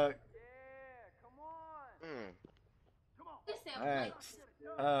fuck? Thanks.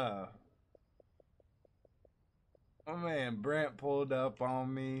 My man Brent pulled up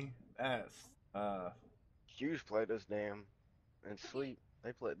on me. That's Hughes played this damn and Sleep.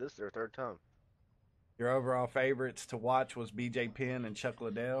 They played this their third time. your overall favorites to watch was BJ Penn and Chuck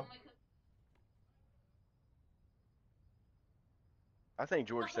Liddell. I think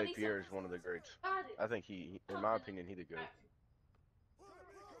George Somebody St. Pierre is one of the greats. got it. I think in my opinion, he the GOAT.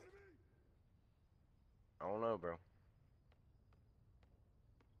 I don't know, bro.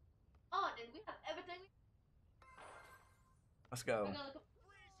 Oh, did we have everything? Let's go.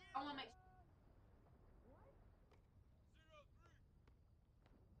 I want to make.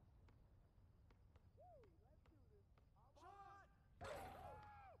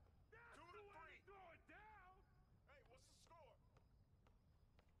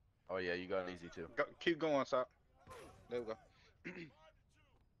 Oh yeah, you got it easy too. Go, keep going, Sop. There we go.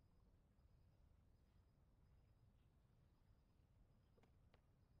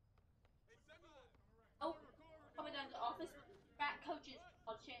 Oh, coming down to the office. Frat coaches.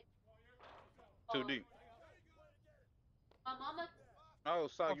 Oh shit. 2 deep. My mama. Oh,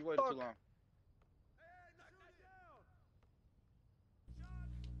 Sop, you waited too long.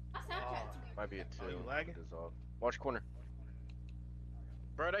 My Snapchat. Might be a 2. you lagging? Dissolve. Watch corner.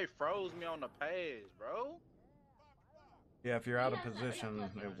 Bro, they froze me on the pass, bro. Yeah, if you're out of position,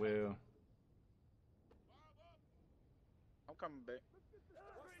 it will. I'm coming back.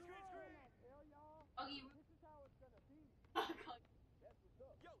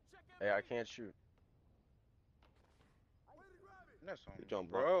 Hey, I can't shoot. That's on Good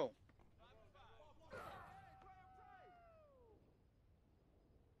jump, bro. bro.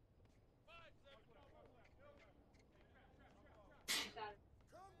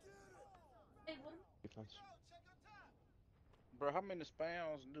 Defense. Bro, how many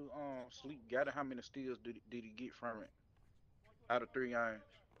spams do Sleep got and how many steals did he get from it? Out of 3 games.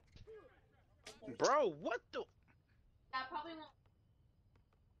 Bro, what the I probably won't.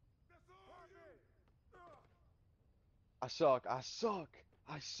 I suck. I suck.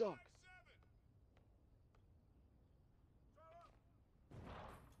 I suck.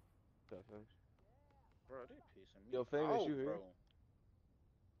 Bro, they pissing me Yo, Famous, off, you here? bro.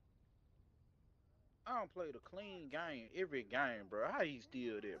 I don't play the clean game every game, bro. How he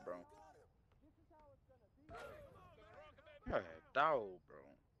steal that, bro? God, dog, bro.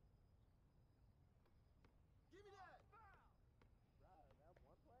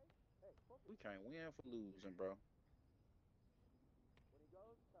 We can't win for losing, bro.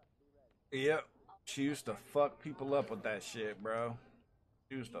 Yep. She used to fuck people up with that shit, bro.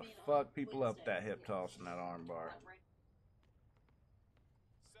 She used to fuck people up with that hip toss and that arm bar.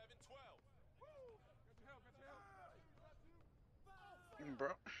 Bro,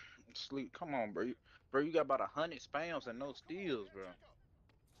 Sleep, come on, bro. Bro, you got about 100 spams and no steals, bro.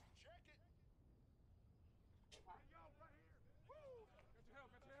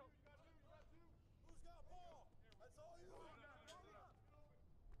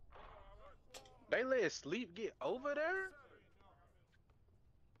 They let Sleep get over there?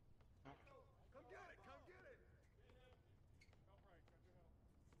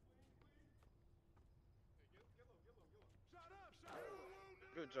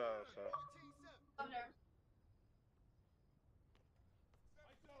 Good job, sir. Over there.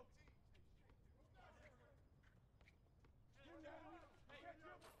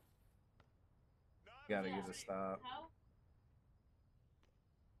 Gotta get a stop. How?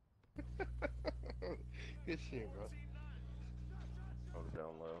 Good shit, bro. Hold it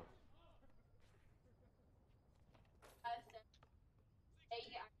down low. I said. Hey,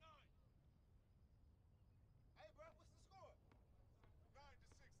 yeah.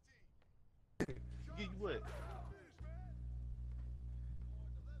 Give you what?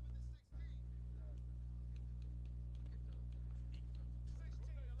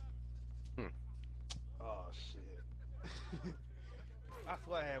 Oh shit. I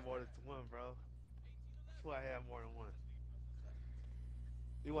swear I had more than one, bro. I swear I had more than one.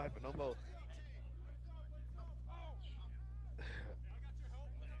 It won't happen no more.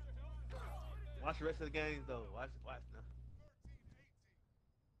 Watch the rest of the games though. Watch now.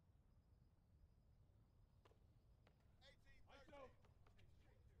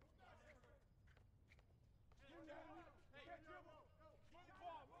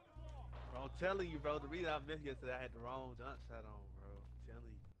 Bro, I'm telling you, bro. The reason I missed yesterday, I had the wrong jump shot on, bro. I'm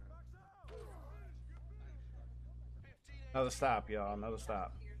telling you, bro. Another stop, y'all. Another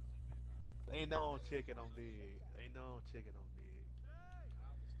stop. Ain't no chicken on big. Ain't no chicken on big.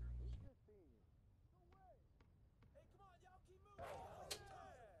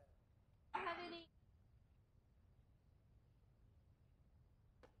 I had any.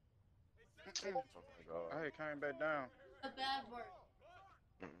 Oh my God. I came back down. A bad word.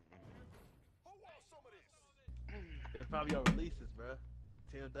 It's probably your releases, bro.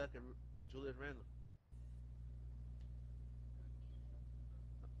 Tim Duncan, Julius Randle.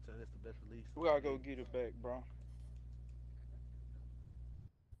 So that's the best release. We gotta go get it back, bro.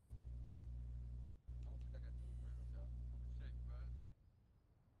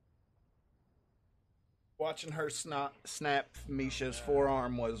 Watching her snap Misha's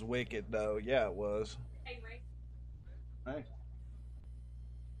forearm was wicked, though. Yeah, it was. Hey, Ray. Hey.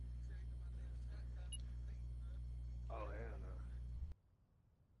 Oh, hell no.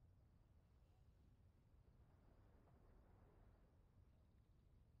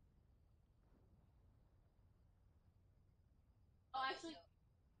 Oh, actually.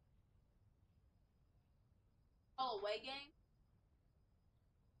 Oh, away game?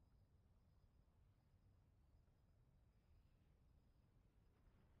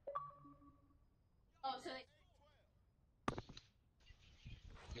 Oh, so they...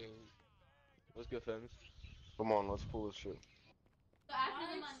 What's good, famous? Come on, let's pull this shit. So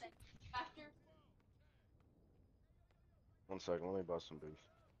after the Monday. After... 1 second, let me buy some beef.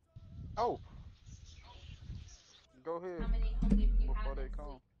 Oh, go ahead How many home games do you before have they next come.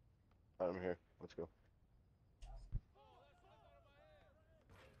 week? Alright, I'm here. Let's go.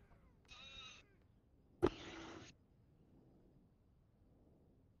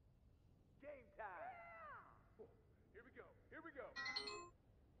 Game time. Here we go. Here we go.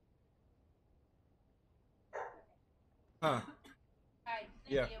 Huh. Alright, thank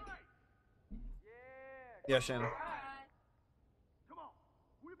Yeah. you. Yeah, Shannon. Alright. Come on.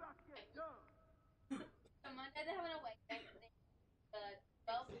 We're about to get done. So Monday they have an away game.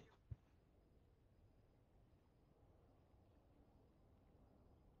 12.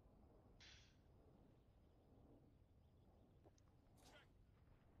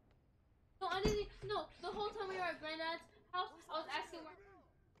 No, I didn't. No, the whole time we were at Granddad's house, I was asking where.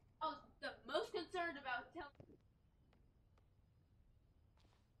 I was the most concerned about telling.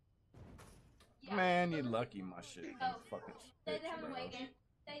 Yeah, Man, so you the- lucky my shit. So, Fucking they bitch, have an away bro. game.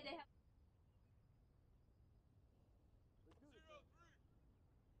 They have.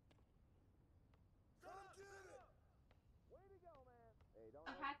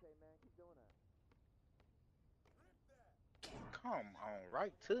 Come on,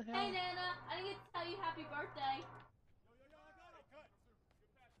 right to him. Hey Nana, I didn't get to tell you happy birthday.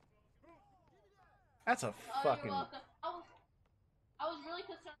 That's a Oh, fucking. you're welcome. I was really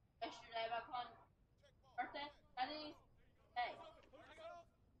concerned yesterday about calling birthday. I didn't even say.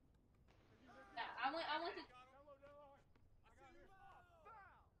 Yeah, I went to.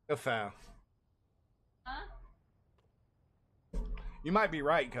 A foul. Huh? You might be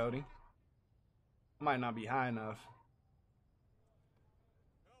right, Cody. Might not be high enough.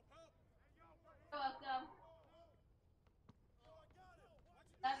 You're welcome.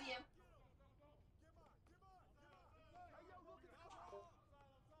 Love you.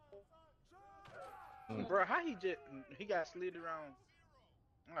 Bro, how he got slid around?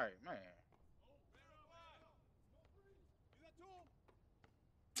 Alright, man.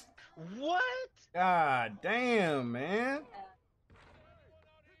 What? God damn, man.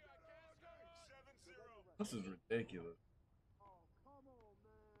 This is ridiculous.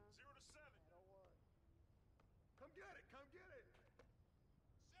 Come get it. Come get it.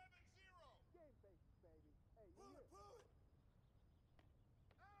 7-0.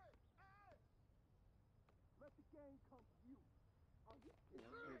 Let the game come to you.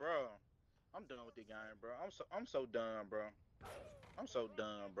 Bro, I'm done with the game, bro. I'm so done, bro. I'm so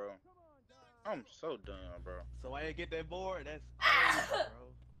done, bro. I'm so done, bro. So I ain't get that board. That's crazy, bro.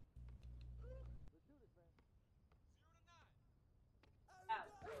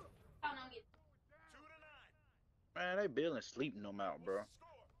 Oh, no, get. Man, they building sleeping them out, bro.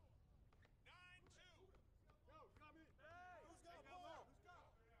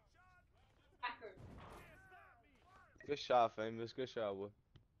 Packers. Good shot, famous. Good shot, boy.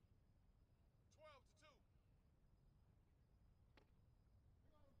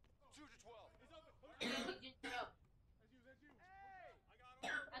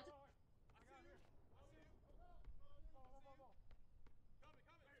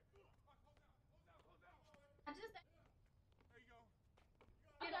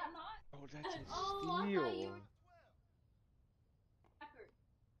 Oh, that's a Oh, I steal. thought you were. Packers.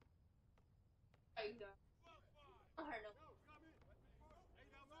 There you go. Don't hurt no.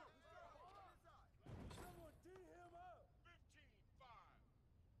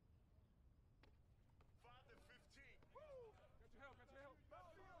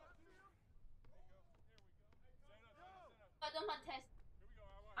 I don't want to test.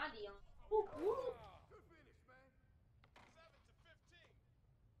 Andy on. Woo, woo.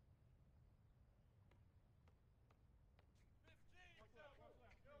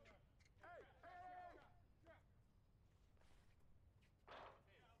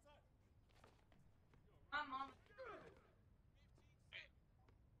 My mom.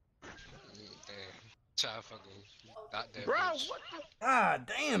 Damn. Try fucking got that Bro, bitch. what the? God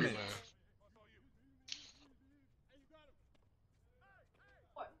damn it. Man.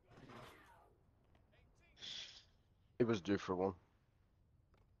 was due for one.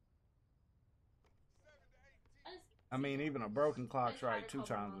 I mean, even a broken clock's right 2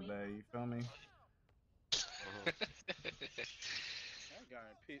 times a day. You feel me? That guy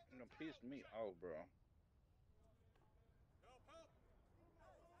pissed me off, bro.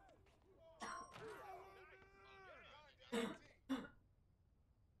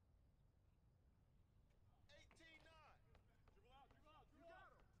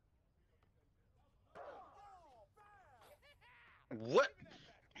 What?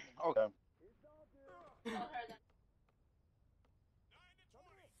 Okay.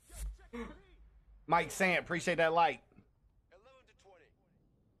 Mike Sant, appreciate that light. 11 to 20.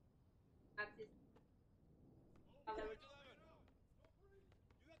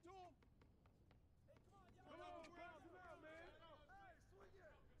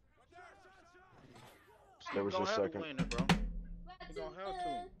 There was your second. Win it, bro. You gonna have to.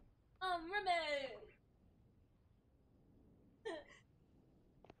 Remy.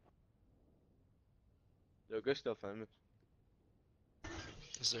 Yo, good stuff, famous.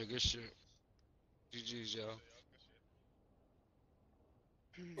 That's a good shit. GG's, y'all.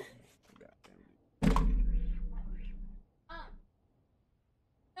 Remy.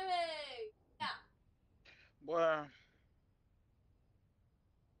 Yeah. Boy.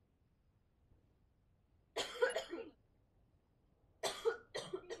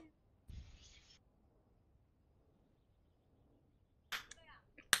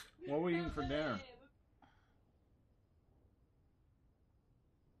 What we eating for dinner?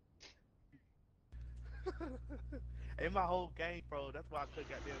 Ain't my whole game, bro. That's why I couldn't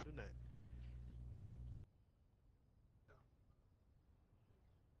goddamn do nothing.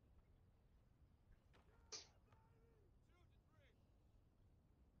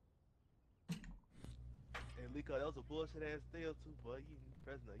 And Lico, that was a bullshit ass deal too, boy. You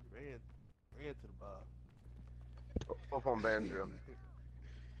president, you ran to the bar. Up on Banjo.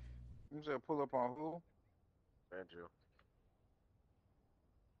 You said pull up on who? Banjo.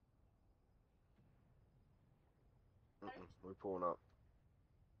 We're pulling up.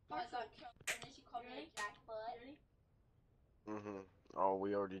 And then she called me a jackbutt. Oh,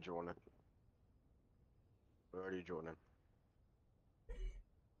 we already joined it. We're already joining. We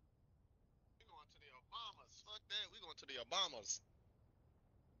going to the Obamas. Fuck that. We going to the Obamas.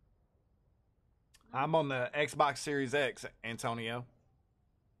 I'm on the Xbox Series X, Antonio.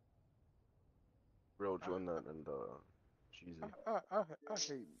 Real join that and cheesy.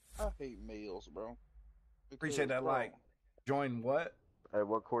 I hate males, bro. Appreciate that Because, bro, like. Join what? Hey,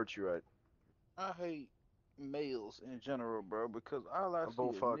 what court you at? I hate males in general, bro, because all I see is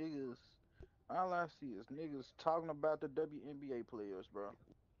Bullfuck. niggas. All I see is niggas talking about the WNBA players, bro.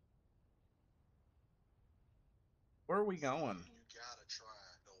 Where are we going? You gotta try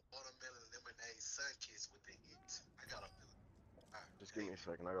the watermelon lemonade Sunkist with the heat. I gotta do it. Just give me a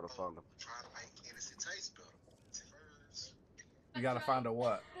second. I gotta find them. Trying to make Hennessy taste better. First. You gotta find a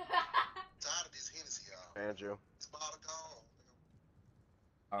what? Tired of this Hennessy, y'all. Banjo. It's bottle gone.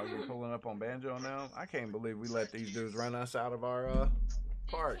 Oh, you're pulling up on Banjo now? I can't believe we let these dudes run us out of our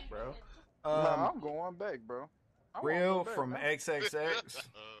park, bro. Nah, I'm going back, bro. Real from XXX.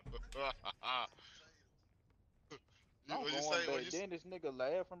 I'm What you going say? back. Then this nigga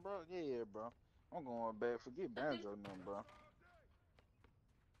laughing, bro. Yeah, bro. I'm going back. Forget Banjo now, bro.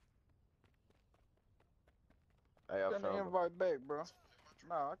 Hey, I Send the found them. invite back, bro.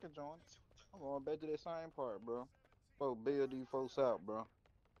 Nah, I can join. I'm going back to that same part, bro. Folks bail these folks out, bro.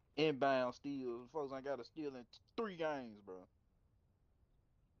 Inbound steals. Folks ain't got to steal in 3 games, bro.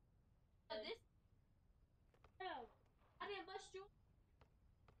 I didn't bust you.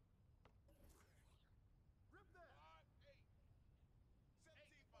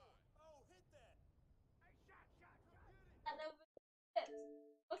 I never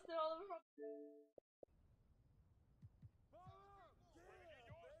busted all over.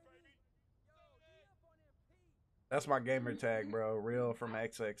 That's my gamer tag, bro. Real from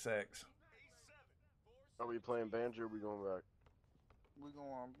XXX. Are we playing Banjo or we going back? We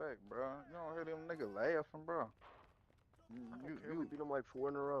going back, bro. You don't hear them niggas laughing, bro. We beat them like 4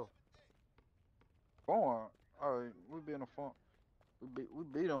 in a row. Four. Alright, we been a four. We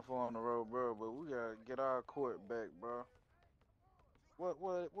beat them 4 in a row, bro. But we gotta get our court back, bro.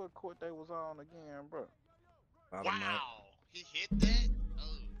 What court they was on again, bro? Wow. He hit that?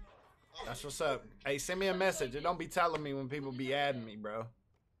 Oh. That's what's up. Hey, send me a message. It don't be telling me when people be adding me, bro.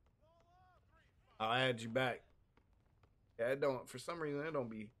 I'll add you back. Yeah, it don't. For some reason, it don't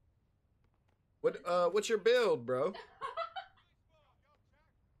be. What's your build, bro?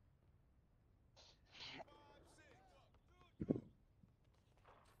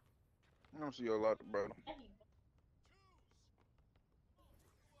 I don't see a lot, bro.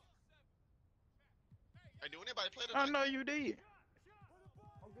 Hey, do anybody play I tonight? know you did.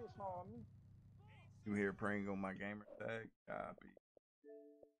 Don't get small on me. You hear Pringle my gamer tag? Copy.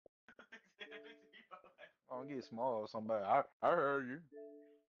 Don't get small on somebody. I heard you.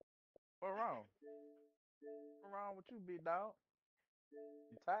 What wrong? What wrong with you, big dog?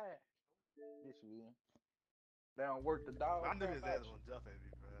 You tired? Yes, you is. They don't work the dog I knew crap his out ass you. gonna jump at me,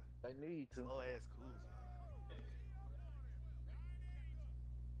 bro. They need to. Slow ass Kuzma.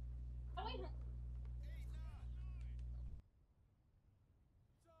 Oh, wait.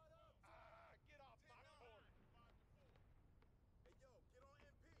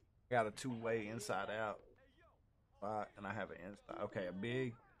 Got a two-way inside out spot, and I have an inside. Okay, a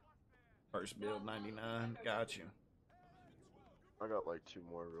big first build 99. Got you. I got like 2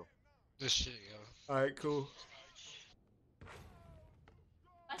 more real. This shit, yo. All right, cool.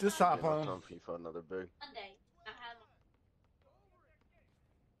 That's Just not hop Yeah, no on. time FIFA, another big. Monday. I had one.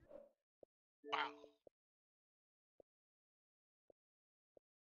 Wow.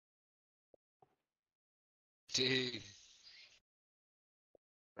 Gee.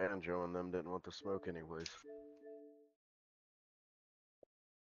 Banjo and them didn't want the smoke anyways.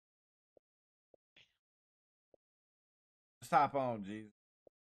 Just hop on, Jesus.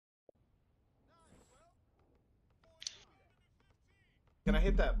 Can I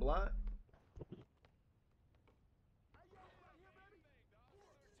hit that blunt?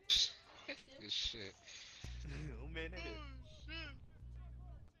 Good shit. Oh man, that is.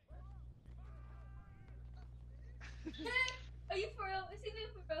 Are you for real? Is he being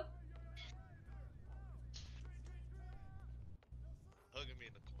for real? Hugging me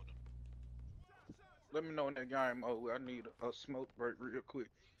in the corner. Let me know in that game. Oh, I need a smoke break real quick.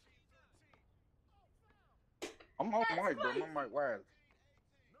 I'm on That's mic, bro. crazy. I'm on mic wireless.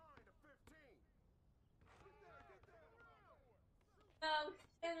 No,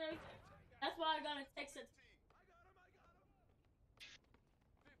 that's why I got a text it.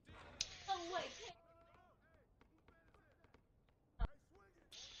 Oh wait.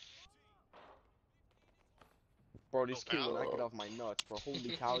 Bro, this No kid will foul. not get off my nuts, bro.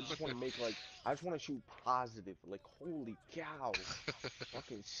 Holy cow, I just want to make like, I just want to shoot positive. Like, holy cow.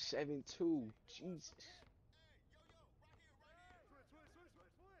 Fucking 7-2. Jesus.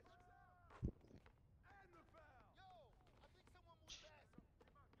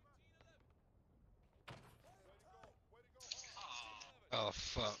 Oh,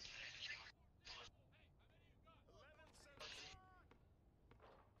 fuck.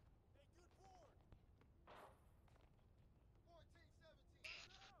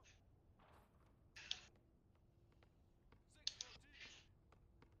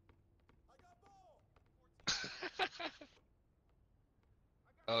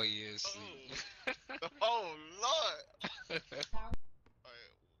 Oh, yeah, sleep. Oh Lord. Alright.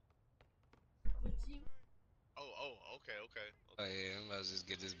 Would you? Oh, okay. Oh, yeah, I'm about to just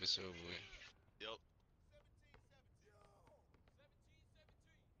get this bitch over with. Yep.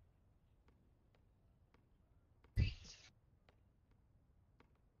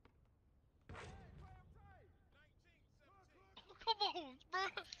 Come on, bro.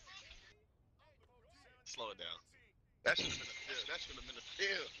 Slow it down. That should have been a steal. That should have been a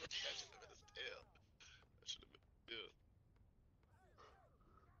steal. That should have been a steal. That should have been a steal.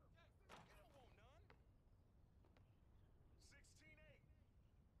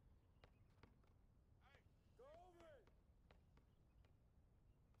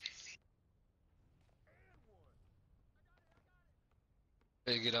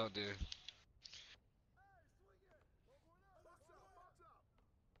 Hey, get out there.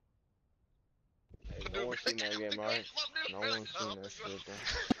 Hey, no one's seen that game, alright? No one's seen that shit, bro.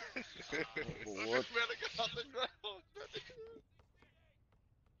 What?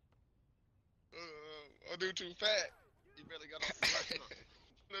 I do too fat. You barely got off the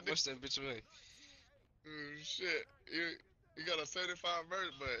ground. What's that bitch away? Shit. You got a 75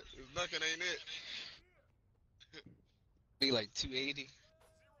 vert, but dunking ain't it. Be like 280.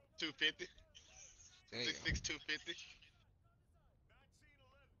 250. Damn. 6'6", 250.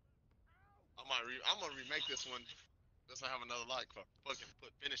 I'm gonna remake this one. Just to have another like for fucking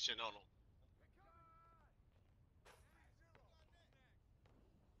put finishing on them.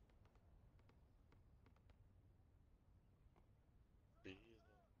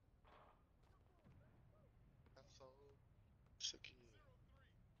 That's so sick.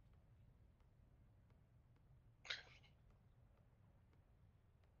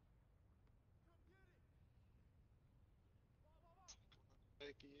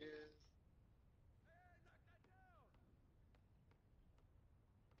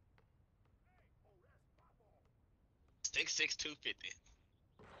 6'6", 250.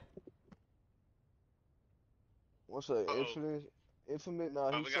 What's that? Uh-oh. Infinite. Nah,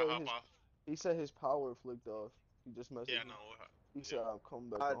 We got hop off. he said his power flicked off. He just messaged Yeah, me. no. He said I'll come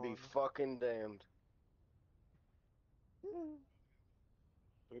back I'd on. be fucking damned.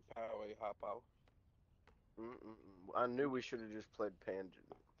 Three power hop out. I knew we should have just played Pan.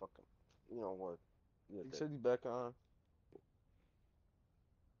 Fucking, you know what? He said he's back on.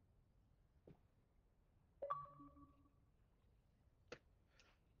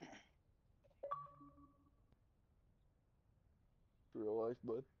 Real life,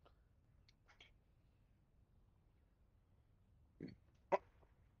 bud.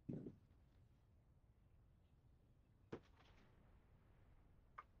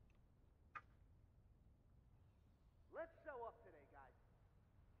 Let's show up today, guys.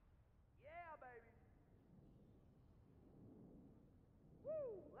 Yeah, baby.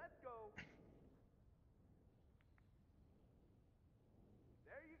 Woo! Let's go.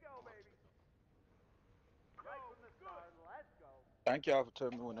 There you go, baby. Right from the start, let's go. Thank y'all for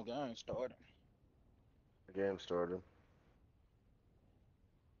telling me when the game started. The game started.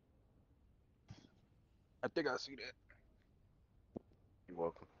 I think I see that. You're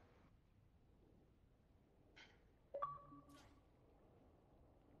welcome.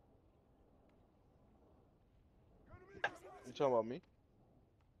 You talking about me?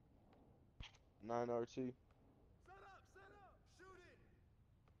 9 RT. Set up, shoot it.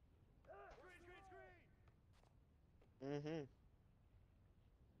 Screen. Mm-hmm. And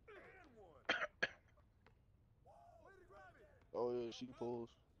one. Way to grab it. Oh yeah, she pulls.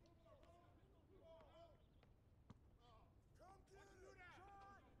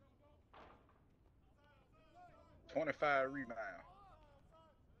 25 rebound.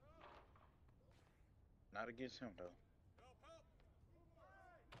 Not against him though.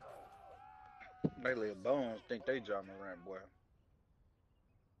 They let Bones think they John Morant, boy.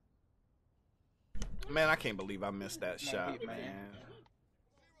 Man, I can't believe I missed that shot, hit, man. man.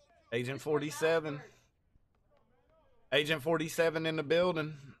 Agent 47. Agent 47 in the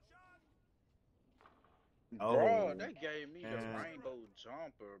building. Oh, Bro, they gave me man. the rainbow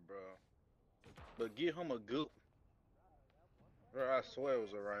jumper, bro. But give him a good. Bro, I swear it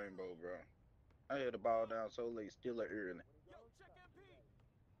was a rainbow, bro. I had the ball down so late, still early.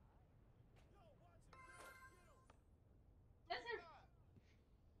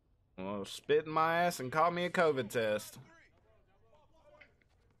 Well, spit in my ass and call me a COVID test.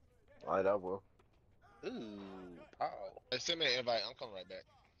 Alright, I will. Ooh, Paul. Hey, send me an invite. I'm coming right back.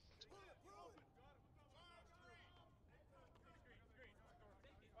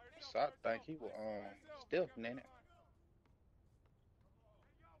 So I think he was stiffing in it.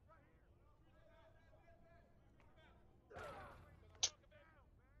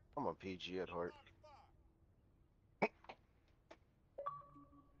 I'm a PG at heart.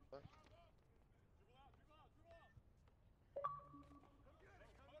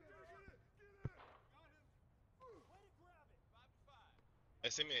 Hey,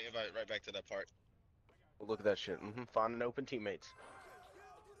 send me an invite right back to that part. Well, look at that shit. Finding open teammates.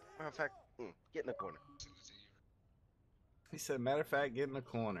 Matter of fact, get in the corner. He said, matter of fact, get in the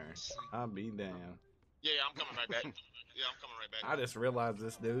corner. I'll be damned. Yeah, I'm coming right back. Yeah, I'm coming right back. I just realized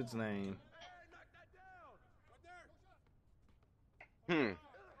this dude's name. Oh, yeah, I'm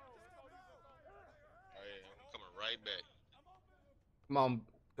coming right back. Come on.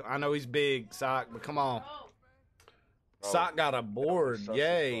 I know he's big, Sock, but come on. Oh, Sock got a board.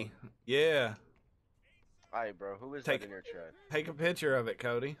 Yay. Yeah. Alright, bro. Who is Take- that in your chat? Take a picture of it,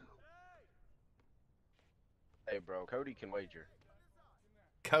 Cody. Hey, bro. Cody can wager.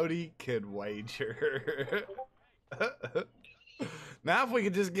 Cody could wager. Now, if we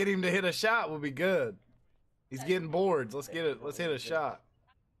could just get him to hit a shot, we'll be good. He's getting boards. Let's get it. Let's hit a shot.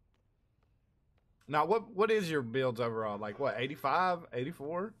 Now, what is your builds overall? Like what? 85,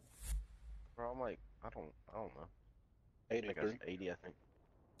 84? Bro, I'm like, I don't know. I think 83. 80, I think.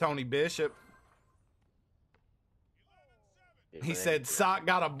 Tony Bishop. Yeah, He but said Sock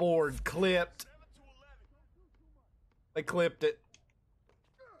got a board clipped. They clipped it.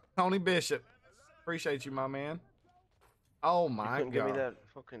 Tony Bishop. Appreciate you, my man. Oh you my couldn't give me god. that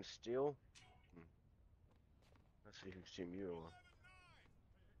fucking steal? Let's see whose team you're on.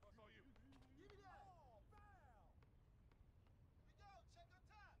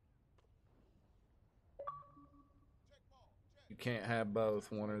 You can't have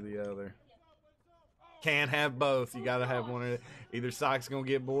both, one or the other. Can't have both. You gotta have one or the either Sock's gonna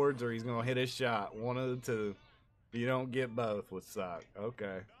get boards or he's gonna hit his shot. One of the two. You don't get both with Sock.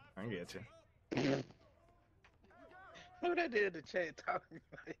 Okay. I get you. Who that did in the chat talking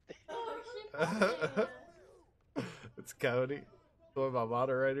like that? It's Cody. One of my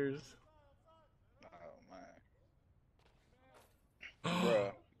moderators. Oh, man.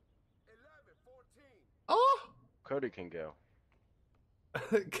 Bruh. Oh! Cody can go.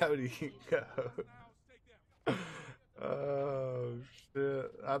 Cody can go. Oh,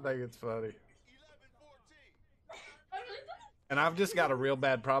 shit. I think it's funny. And I've just got a real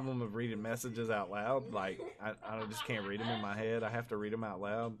bad problem of reading messages out loud. Like, I just can't read them in my head. I have to read them out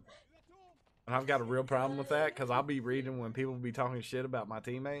loud. And I've got a real problem with that because I'll be reading when people be talking shit about my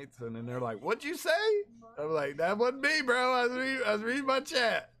teammates. And then they're like, what'd you say? I'm like, that wasn't me, bro. I was reading my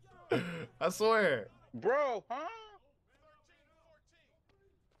chat. I swear. Bro, huh?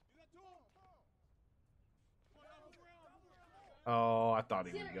 Oh, I thought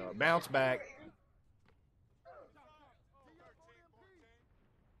he would go. Bounce back.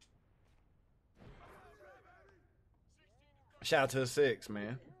 Shout out to the 6,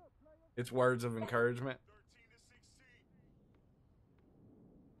 man. It's words of encouragement.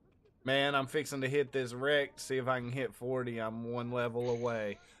 Man, I'm fixing to hit this wreck. See if I can hit 40. I'm one level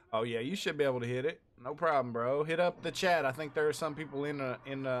away. Oh, yeah, you should be able to hit it. No problem, bro. Hit up the chat. I think there are some people in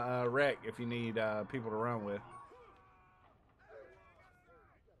the wreck if you need people to run with.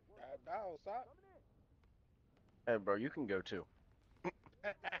 Hey, bro, you can go too.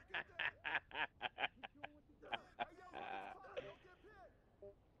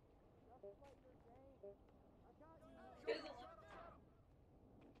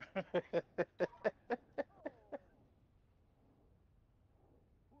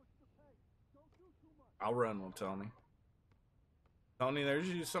 I'll run with Tony. Tony, there's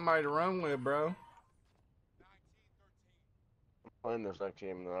you somebody to run with, bro. I'm playing this next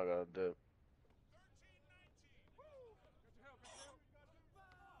game, and then I gotta do.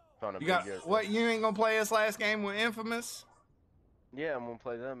 You got what? You ain't gonna play this last game with Infamous? Yeah, I'm gonna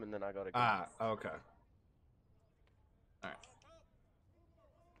play them, and then I gotta go. Ah, okay. All right.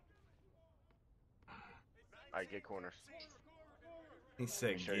 I get corners. He's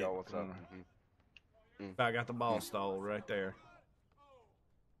sick. Show y'all what's up. I got the ball stole right there.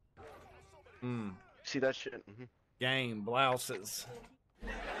 See that shit? Game blouses.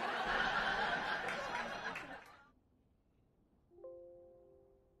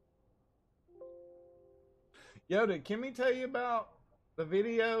 Yo, did Kimmy tell you about the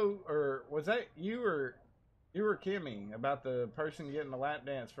video, or was that you or Kimmy about the person getting the lap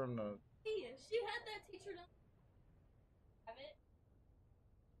dance from the? Yeah, she had that teacher. Have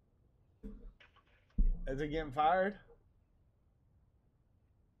it. Is it getting fired?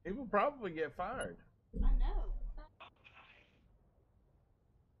 He will probably get fired. I know.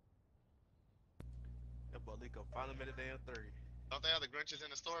 That boy Lico finally made a damn 30. Don't they have the Grinches in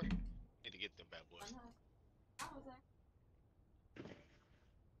the store? Need to get them bad boys.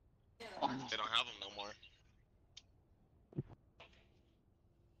 They don't have them no more.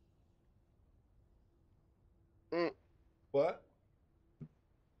 What?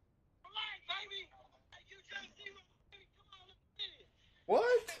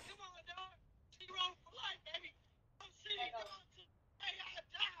 What?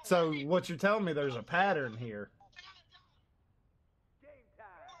 So what you're telling me, there's a pattern here.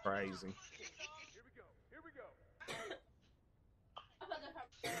 Crazy.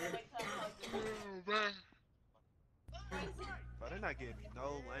 But they're not getting me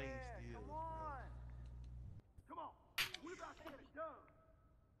no lane steals. Come on, we about to get it done.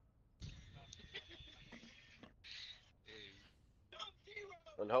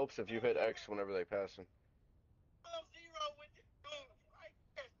 In hopes if you hit X whenever they pass him.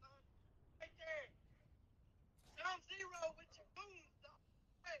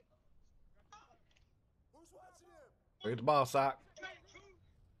 Look at the ball, Sock.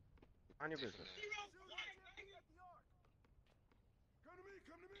 On your business.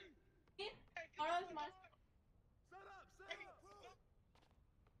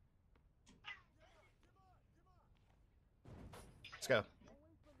 Let's go.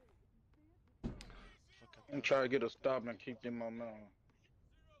 I'm trying to get a stop and keep them on now.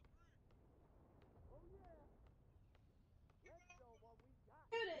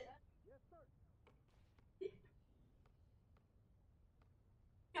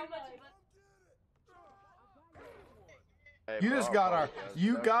 Hey, You bro, just I'll got our apologize.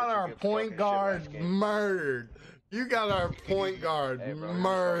 you That's got what our get for point talking shit guard last game. murdered. You got our point guard Hey, bro, you just talking shit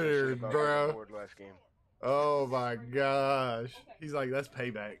murdered, about bro. the board last game. Oh my gosh. He's like, that's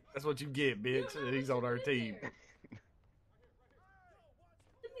payback. That's what you get, bitch. And he's on our team.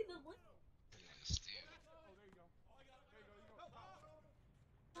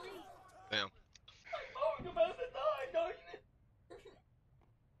 Damn.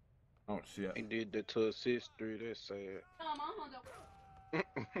 Oh shit. He did that to assist 3, that's sad.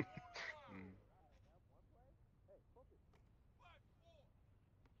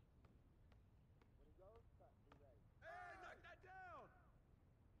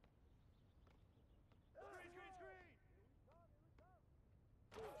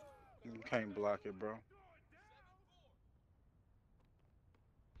 can't block it, bro.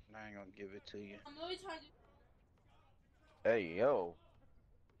 I ain't gonna give it to you. I'm really trying to. Hey, yo.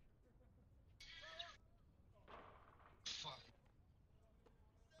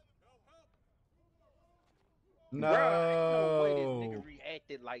 No. Bruh, ain't no way this nigga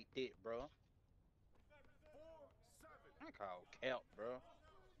reacted like that, bro. I call cap, bro.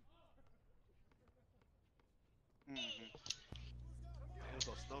 It's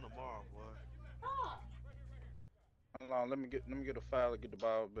gonna snow tomorrow, boy. Hold on, let me get a foul and get the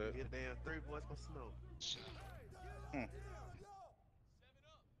ball back. Get damn 3, boy. It's gonna snow.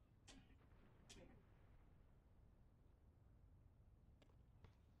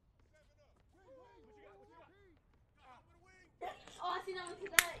 Oh, I seen that one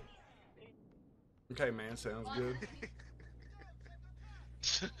today. Okay, man, sounds good.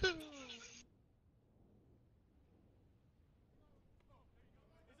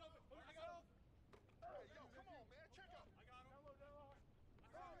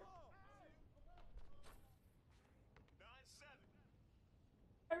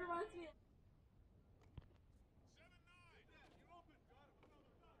 It reminds me of...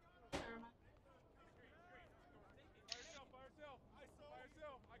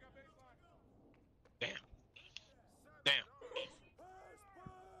 Damn.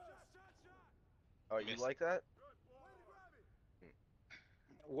 Oh, you like that?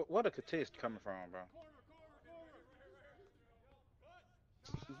 What a contest coming from, bro?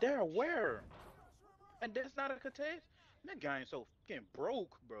 They're where? And that's not a contest? That game so fucking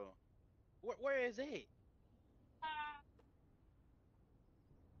broke, bro. Where is it?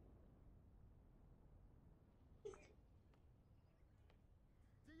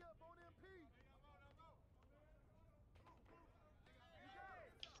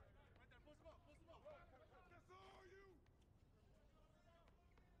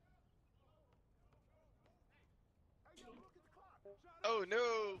 Oh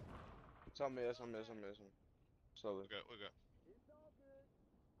no! It's on me. So We go.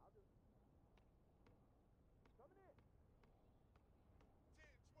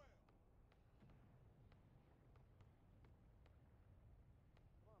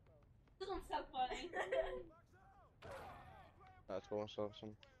 This one's so funny. that's going so some.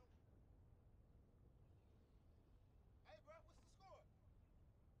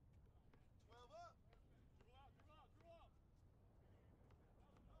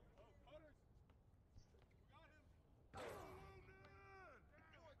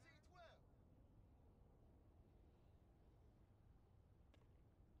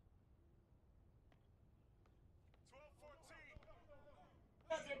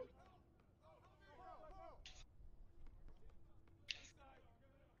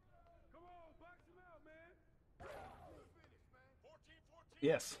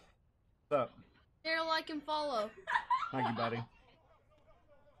 Yes. What's up? Share, like, and follow. Thank you, buddy.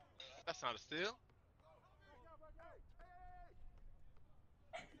 That's not a steal.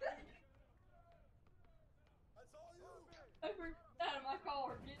 Out of my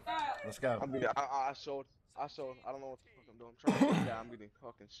car. Get out. Let's go. I mean, I showed. I don't know what the fuck I'm doing. I'm trying to get down. I'm getting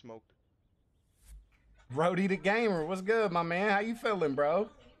fucking smoked. Rody the Gamer, what's good, my man? How you feeling, bro?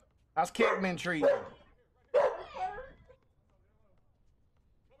 How's Kickman treating you?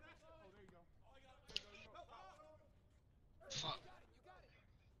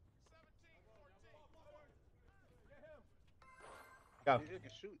 Go. You can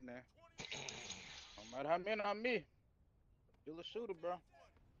shoot now. No matter how many on me. You're a shooter, bro.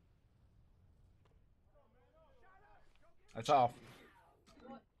 That's off.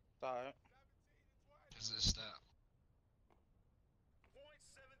 It's alright. Is it stop?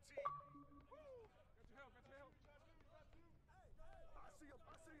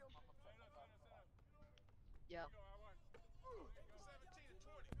 Yep.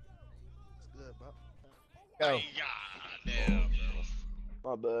 It's good, bro. Go. Goddamn,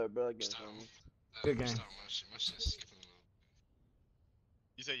 My bro. bad, bro. Good game. My shit's skipping a little.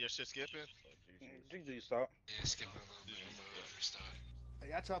 You say your shit skipping? GG, stop. Yeah, skipping a little bit. I'm gonna restart. Hey,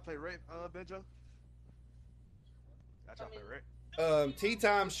 y'all try to play Rick, Benjo? Y'all try to play Rick?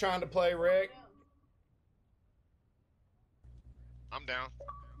 T-Time's trying to play, Rick. I'm down.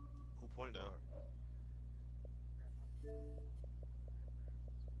 Who pointed down? guard?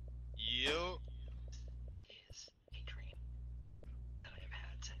 Yo. Is a dream that I have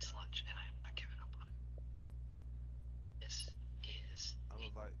had since lunch, and I am not giving up on it. This is. I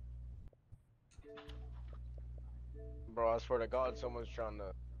was like, Bro, I swear to God, someone's trying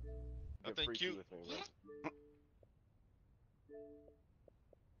to get Nothing freaky cute. with me,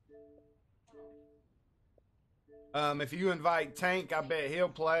 bro. If you invite Tank, I bet he'll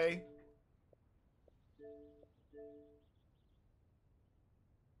play.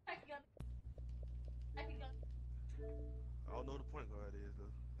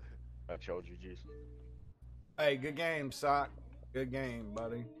 I told you, G's. Hey, good game, Sock. Good game,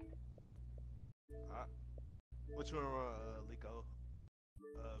 buddy. Which one, Lico?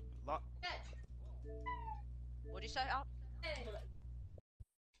 Lock. What'd you say, Al?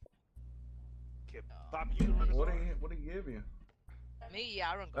 Okay, Bop, you can run this What hard. do you give you? Me,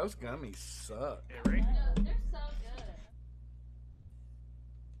 yeah, I run. Those gummies suck. Yeah, right? No, they're so good.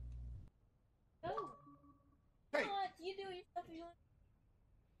 Go. Hey. You know what? You do your stuff if you want.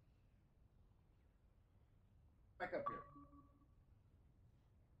 Back up here.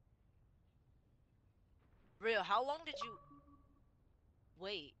 Real, how long did you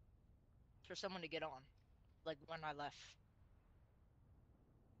wait for someone to get on? Like when I left.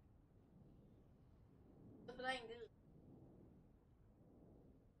 But I ain't good.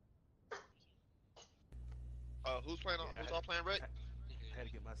 Who's playing? Who's all playing Rick? I had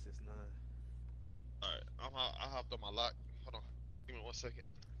to get my sis 9. All right, I hopped on my lock. Hold on, give me 1 second.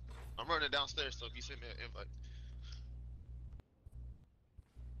 I'm running downstairs, so if you send me an invite.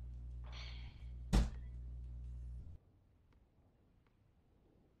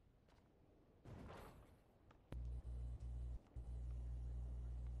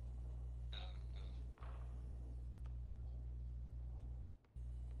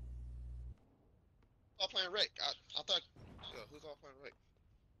 All playing Rick. I thought. Who's all playing Rick?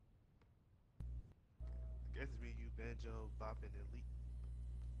 I guess it's me, you, Banjo, Bop, and Elite.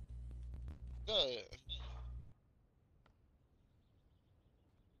 Good.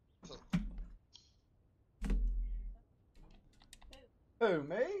 Who,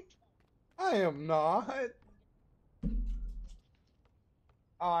 me? I am not.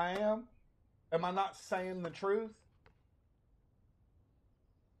 I am. Am I not saying the truth?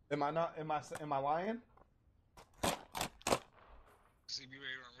 Am I not? Am I lying See, be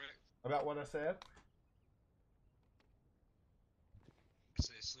ready to run Rick. about what I said?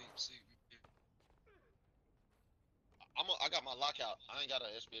 Say sleep. I got my lockout. I ain't got a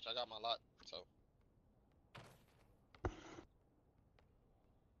SBH. I got my lock. So.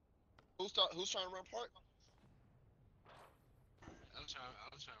 Who's trying to run park? I'm trying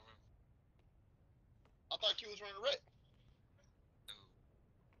to run. I thought Q was running Rick. No.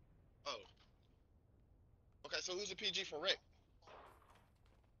 Oh. Okay, so who's the PG for Rick?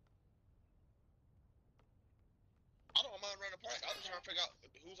 I don't mind running park. I was just trying to figure out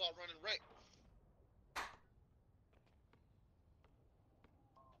who's all running Rick.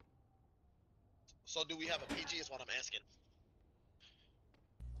 So do we have a PG is what I'm asking.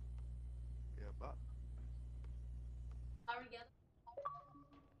 Yeah, Bop. Are we together?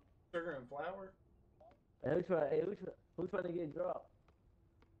 Sugar and flour. Who's trying to get dropped?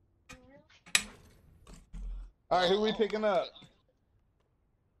 All right, who we picking up?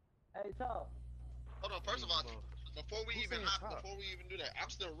 Hey, Tom. Hold on, first of all, before we Who's even saying top? do that, I'm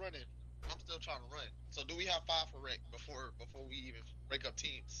still running. I'm still trying to run. So do we have 5 for Rick before we even break up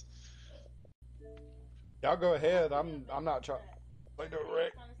teams? Y'all go ahead. I'm not trying. Play no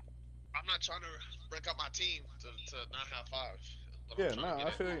Rick. I'm not trying to break up my team to not have 5. But Yeah, I'm trying no, to I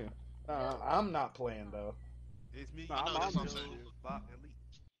get feel you. I'm not playing though. It's me, No, you, I'm that's what I'm Banjo, saying. Bop,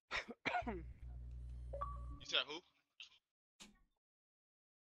 and Elite. You said who?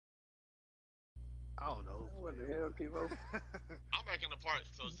 I don't know. What the hell, Kivo? I'm back in the park,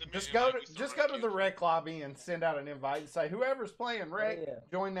 so send me Just an go invite. to the rec lobby and send out an invite and say whoever's playing rec, Yeah.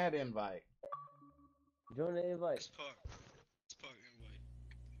 join that invite. Join the invite. It's park invite.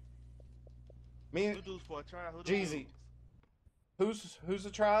 Me Who and does for a tryout? Who do Jeezy. Who's the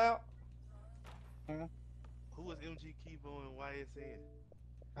tryout? Who was MG Kivo and YSN?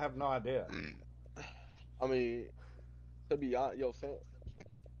 I have no idea. I mean, to be honest, yo, fam,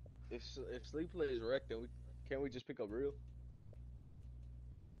 if Sleep plays Rec, then can't we just pick up Real?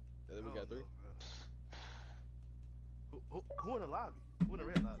 And then we got 3. Who in the lobby? Who in the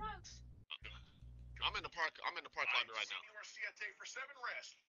red lobby? I'm in the park. I'm in the park lobby right now. for 7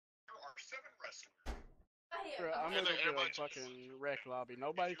 wrestlers. There are 7 wrestlers. Bro, I'm in the fucking rec lobby.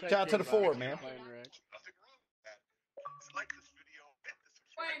 Nobody takes Shout out to the invites 4, when man. playing rec. Nothing wrong with that. Just like this video, hit the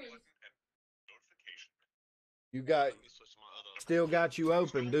subscribe button and notification. You got still got you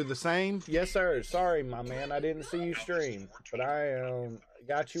open. Do the same? Yes, sir. Sorry, my man. I didn't see you stream, but I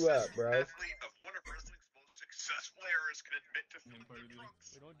got you up, bro. Athlete of one of wrestling's most successful eras can admit to filling their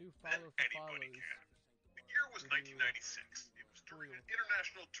trunks. We don't do Then follow for anybody follows. can. The year was 1996. It was during an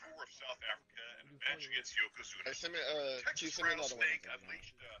international tour of South Africa and a match against Yokozuna. Hey, send me Texas send me another one. Rattlesnake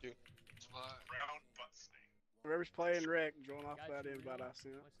unleashed a brown butt snake. Whoever's playing rec, join off that invite I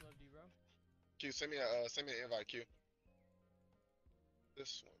sent. Much love to you, bro. Q, send me an invite, Q.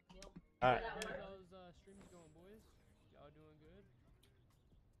 This one. All right. How are those streams going, boys? Y'all doing good?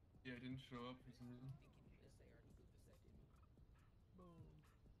 Yeah, it didn't show up for some reason. Well,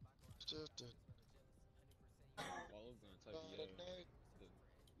 I'm gonna type yeah.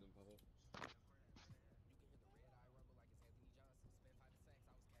 Then pop up.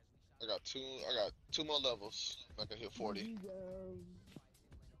 I got two more levels. I can hit 40.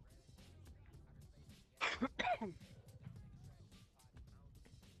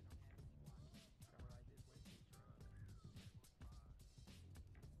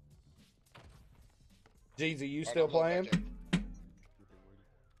 Jeezy, you still playing?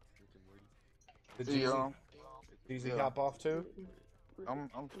 Did Jeezy hop off too? I'm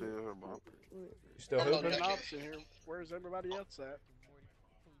still here, bro. You still There's hooping? an option here. Where's everybody else at?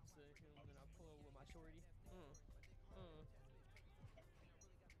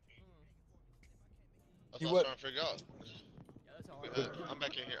 That's what I'm trying to figure out. I'm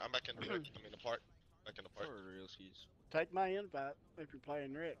back in here. I'm back in the park. Back in the park. Take my invite if you're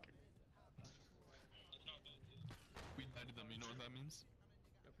playing Rick. We added them, you know what that means?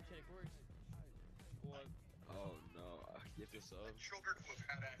 Oh no, I get this up. Children who have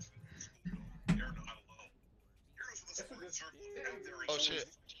had accidents in school don't dare know how to low. Heroes of the Sports Circle have their Oh shit.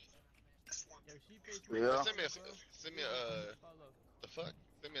 Yeah. Send me the fuck?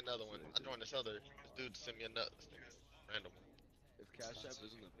 Send me another one. I joined this dude send me another random one. If Cash App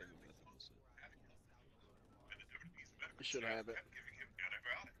isn't a payment method, we'll see. You should have it.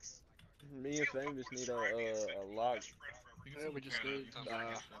 Me and Fame just need a log. Yeah, we just need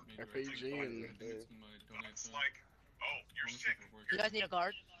RPG and. You guys need a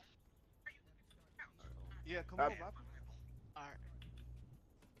guard? Yeah, come on, Bob. Alright.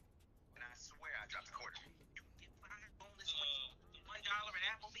 And I swear I dropped a quarter. You get bonus $1 at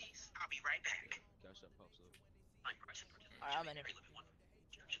Applebee's. I'll be right back. Cash App pops up. Alright, I'm in here.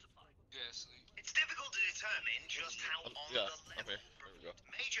 It's difficult to determine just how on the level. Okay, there we go.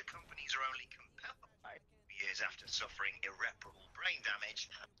 Major companies are only compelled years after suffering irreparable brain damage.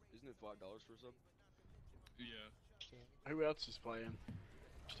 Isn't it $5 for some? Yeah. Who else is playing?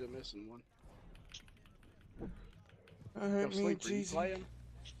 Still missing one. Alright, me and Jeezy. Playing?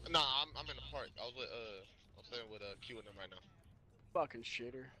 Nah, I'm in the park. I was playing with Q and them right now. Fucking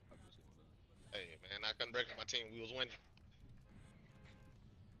shitter. Hey man, I couldn't break up my team. We was winning.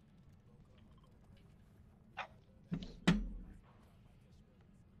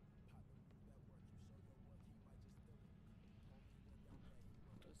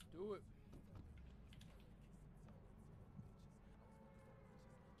 Let's do it.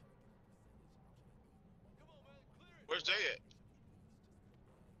 Where's Jay at?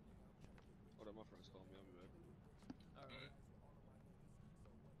 Hold on, my friends called me. I'll be back. Alright.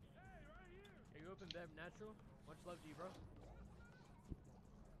 Are you open Bev Natural? Much love to you, bro.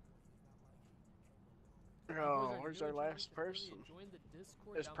 Oh, where's our last person?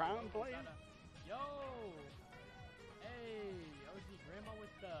 Is Prime playing? Yo! Hey! OG Grandma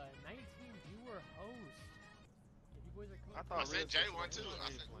with the 19 viewer host. If you boys are coming, I said Jay won too.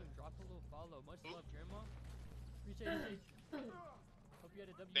 Drop a little follow. Much love, Grandma. Appreciate it. Hope you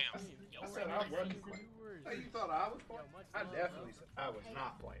had a W stream. I said I wasn't playing. Hey, you thought I was playing? I definitely said I was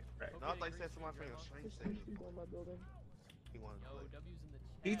not playing. Right. No, I thought you said somebody from your train station. He wanted to play. W's in the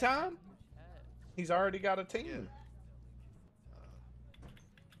chat. E-Time? He's already got a team.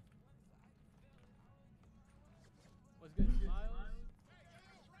 What's good, Smiles?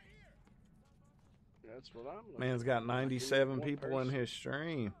 That's what I'm looking Man's got 97 people in his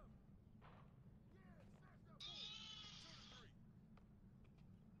stream.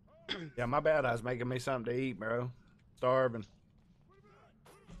 Yeah, my bad. I was making me something to eat, bro. Starving.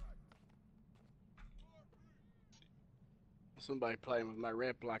 Somebody playing with my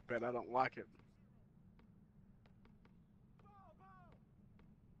rep like that. I don't like it.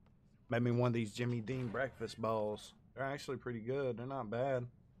 Made me one of these Jimmy Dean breakfast balls. They're actually pretty good. They're not bad.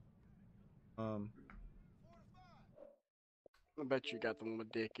 I bet you got the one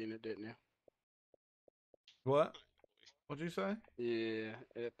with dick in it, didn't you? What? What'd you say? Yeah,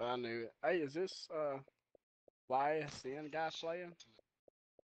 if I knew it. Hey, is this YSN guy playing?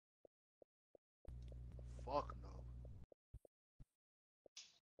 Fuck no.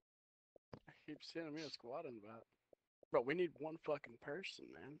 I keep sending me a squad invite. Bro, we need one fucking person,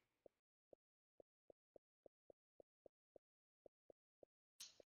 man.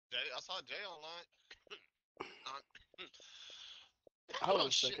 Jay, I saw Jay online. Hold on a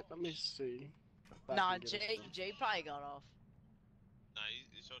shit. second. Let me see. if I Nah, can get it. Jay probably got off. Nah,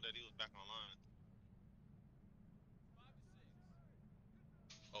 he showed that he was back online.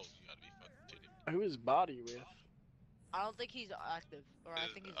 Oh, you gotta be fucking kidding me. Who is Body with? I don't think he's active, or I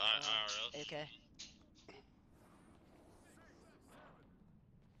think he's IRL. okay.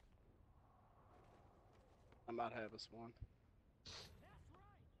 might have us one.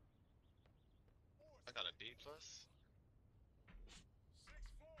 I got a D plus.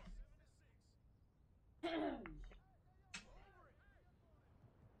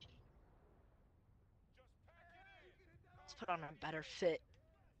 Let's put on a better fit.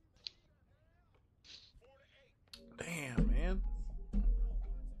 Damn, man.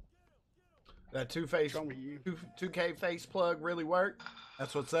 That two-K face plug really worked?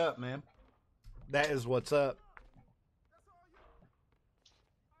 That's what's up, man. That is what's up.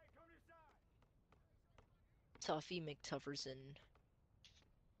 Toughy McTufferson.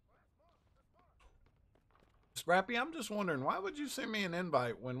 Scrappy, I'm just wondering, why would you send me an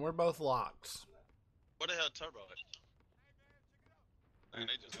invite when we're both locks? What the hell, Turbo? Man,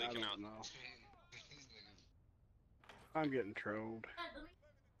 they just leaking out. Know. I'm getting trolled.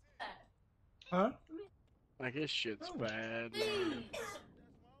 Huh? Like, this shit's bad. Please.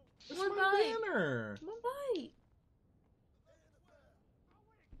 It's One my bite. dinner. One bite.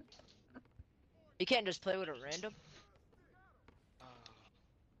 You can't just play with a random.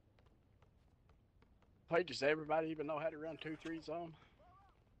 Hey, does everybody even know how to run 2-3 zone?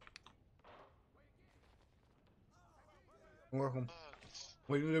 Welcome.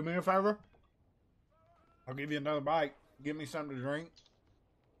 Will you do me a favor? I'll give you another bite. Give me something to drink.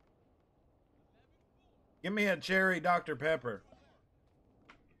 Give me a cherry Dr. Pepper.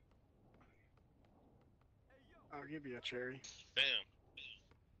 I'll give you a cherry. Damn.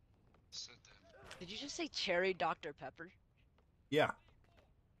 Did you just say cherry Dr. Pepper? Yeah.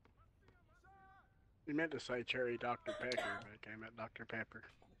 You meant to say cherry Dr. Pepper, but it came out Dr. Pepper.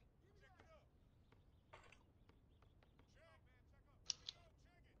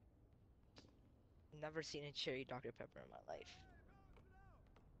 Never seen a cherry Dr. Pepper in my life.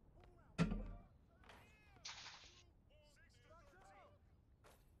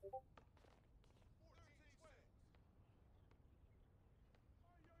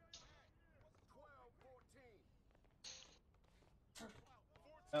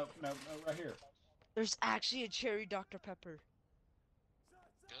 No, right here. There's actually a cherry Dr. Pepper.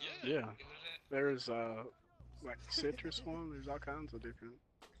 Yeah. There's like citrus one. There's all kinds of different.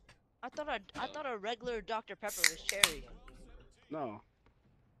 I thought a regular Dr. Pepper was cherry. No.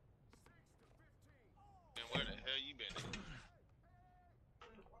 Man, where the hell you been?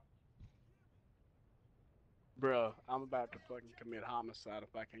 Bruh, I'm about to fucking commit homicide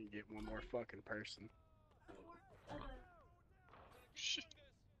if I can't get one more fucking person. Shit.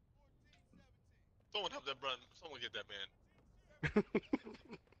 Someone help that brother. Someone get that man.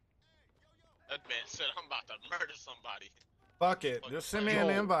 That man said, I'm about to murder somebody. Fuck it. Just send me an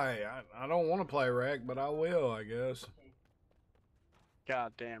invite. I don't want to play rec, but I will, I guess.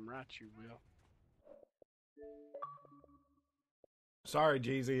 Goddamn right you will. Sorry,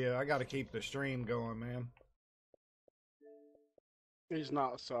 Jeezy. I got to keep the stream going, man. He's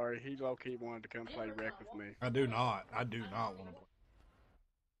not sorry. He low-key wanted to come play rec with me. I do not. I do not want to play.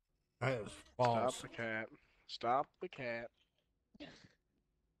 That is false. Stop the cap. Stop the cap.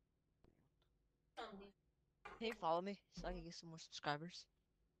 Can you follow me so I can get some more subscribers?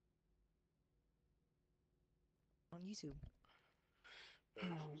 On YouTube.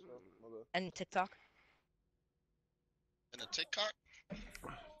 And TikTok. And a TikTok?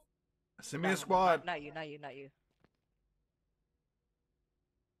 Send me a squad. Not you.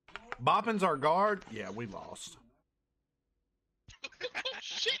 Boppin's our guard. Yeah, we lost. Oh,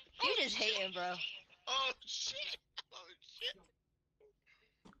 shit. You just hating, bro. Oh, shit. Oh, shit.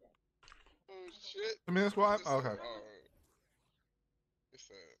 Oh, shit. Send me a squad? Okay.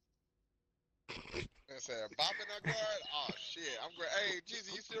 It said, Boppin our guard? Oh, shit. I'm great. Hey,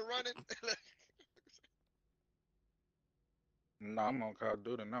 Jeezy, you still running? Nah, I'm on Call of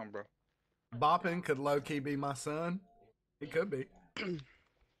Duty now, bro. Boppin could low-key be my son. He could be.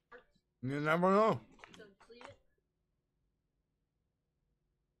 You never know.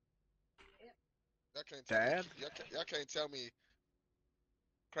 Y'all can't tell Dad? me, y'all can't tell me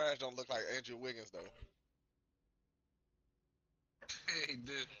Crash don't look like Andrew Wiggins, though. Hey,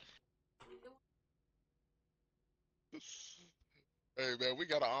 dude. Hey, man, we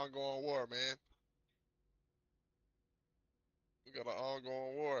got an ongoing war, man. We got an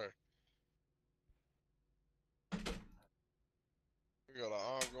ongoing war. We got an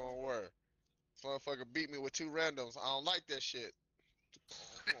ongoing war. This motherfucker beat me with 2 randoms. I don't like that shit.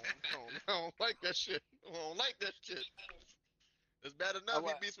 I don't like that shit. I don't like that shit. It's bad enough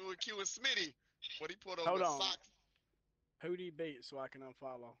he beats me with Q and Smitty. What he put over Hold on. socks. Who'd he beat so I can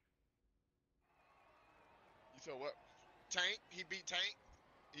unfollow? You said what? Tank. He beat Tank.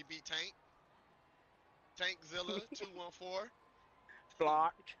 He beat Tank. Tankzilla 214.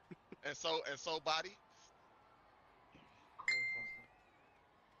 Blocked. And so body.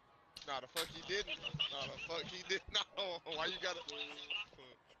 Nah, the fuck he didn't. Nah, the fuck he did. No, why you gotta?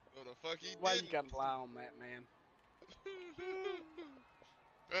 No, the fuck he Why didn't. you gotta lie on that, man?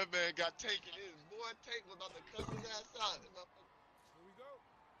 That man got taken. His boy Tank was about to cuss his ass out. Here we go.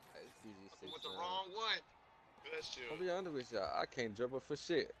 It's GG6, With the man. wrong one. That shit. I'll be honest with y'all. I can't dribble for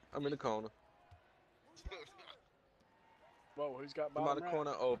shit. I'm in the corner. Whoa, who's got I'm out bottom the right?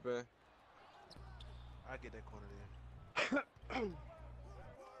 corner open. I get that corner then.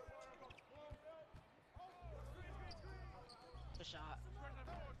 The shot.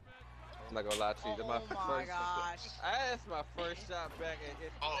 I'm not gonna lie to you. Oh my my first, gosh. I asked my first shot back and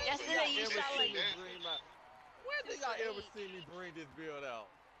hit. Oh, Yesterday you shot like. When did y'all ever see me bring this build out?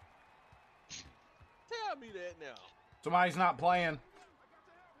 Tell me that now. Somebody's not playing.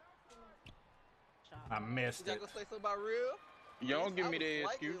 I missed Y'all it. gonna say something about real? You don't give me I was that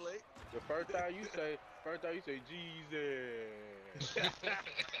slightly excuse. late. The first time you say Jesus.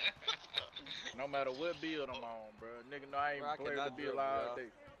 No matter what build I'm on, bro. Nigga know I ain't Bro, I played the cannot build dribble, all y'all. day.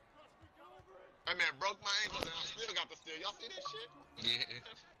 That man broke my ankle and I still got the steal. Y'all see that shit?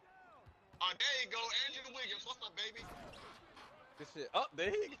 Yeah. Oh, there you go, Andrew Wiggins. What's up, baby? This shit up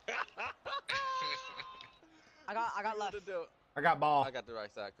there. I got left. I got ball. I got the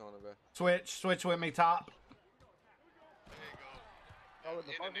right side corner, bro. Switch with me, top. There you go. Oh, with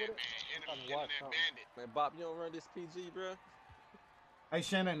the fuck with it? Internet bandit. Man, Bob, you don't run this PG, bro. Hey,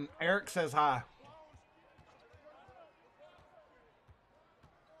 Shannon, Eric says hi.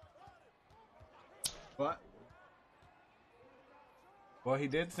 What? Well, he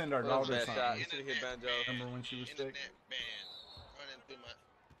did send our daughter Bad something. shot. You should have hit Banjo. Remember when she was sick? Internet band. Running through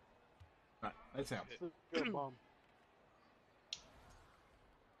my... Right, that's him. Good bomb.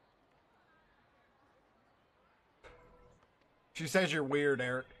 She says you're weird,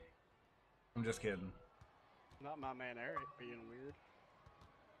 Eric. I'm just kidding. Not my man Eric being weird.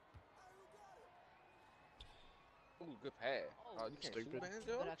 Ooh, good pass. Oh, you can't shoot Stupid.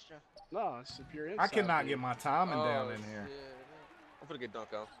 Banjo? Good extra. No, it's a pure inside. I cannot feed. get my timing down Oh, in here. shit. I'm gonna get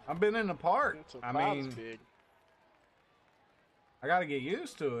dunked on. I've been in the park. It's a I prize mean, big. I gotta get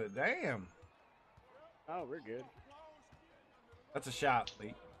used to it. Damn. Oh, we're good. That's a shot,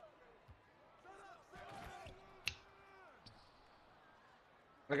 Lee.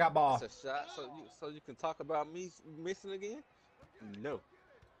 I got ball. That's a shot. So you can talk about me missing again? No.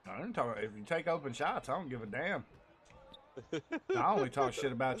 I don't talk. If you take open shots, I don't give a damn. I only talk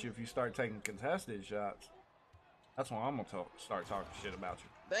shit about you if you start taking contested shots. That's when I'm gonna start talking shit about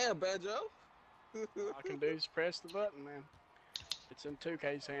you. Damn, Banjo. All I can do is press the button, man. It's in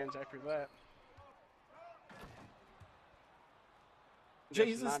 2K's hands after that.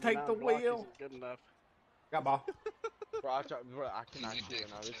 Jesus, Just take the 99 block wheel. isn't good enough. Got ball. Bro, I cannot shoot it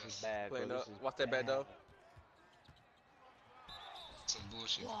now. This is bad, bro. Playing This up. is Watch that bad. Banjo. Some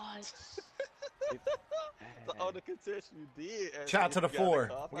bullshit. The other contest you did. and Shout out to you the got 4.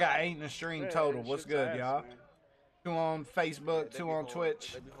 caught We got out. 8 in the stream Yeah, total. that What's shit's good, ass, y'all? man. 2 on Facebook, They 2 be on going-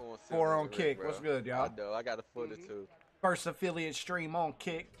 Twitch, they be going 4 silver on and red, Kick. bro. What's good, I y'all? know. I got a footer too. First affiliate stream on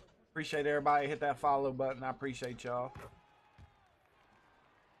Kick. Appreciate everybody. Hit that follow button. I appreciate y'all.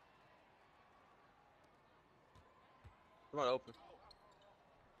 Come on, open.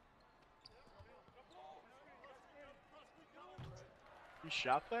 You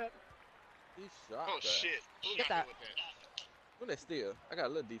shot that? He shot Oh, that. shit. Who Get got that. me with that? When they steal, I got a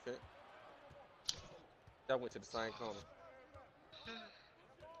little defense. That went to the same corner.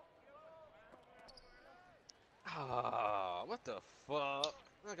 Ah, what the fuck?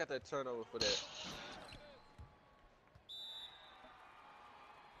 I got that turnover for that.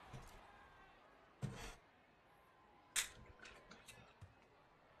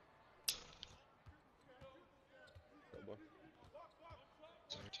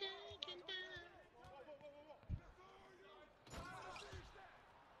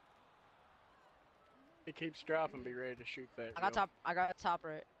 He keeps dropping. Be ready to shoot that. I got Will. top. I got top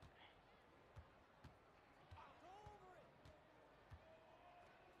right.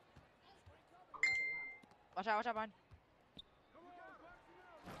 Watch out! Watch out, behind.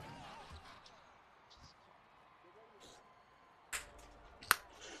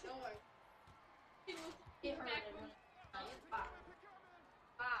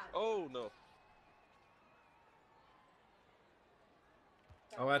 Oh no.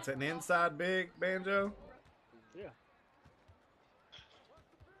 Oh, that's an inside big, Banjo? Yeah.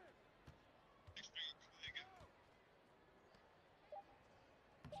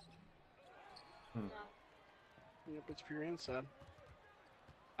 Yep, it's pure inside.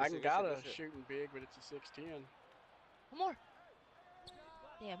 I Let's can see, got let's a see, let's see. shooting big, but it's a 6'10". One more.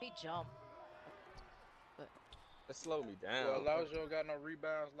 Damn, he jumped. That slowed me down. Well, as long as you don't got no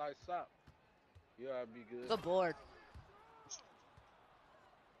rebounds like Sop, you ought to be good. Good board.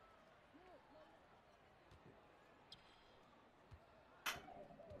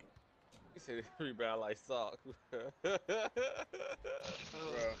 He said rebound like sock. Bro.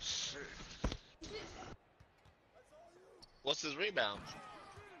 What's his rebound?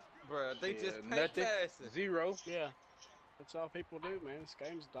 Bruh, they just paint nothing. passing. 0. Yeah. That's all people do, man. This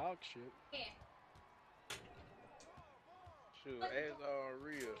game's dog shit. Shoot, as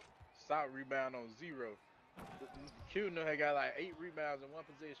real. Sop rebound on 0. Q had got like 8 rebounds in one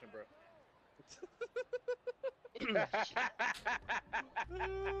position, bro.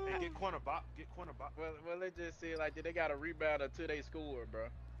 Hey, get corner, Bop. Get corner, Bop. Well, they just said like they got a rebound until they score, bro.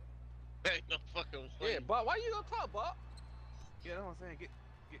 Ain't no fucking way. Yeah, Bob, why you gonna talk, Bob? Yeah, that's what I'm saying.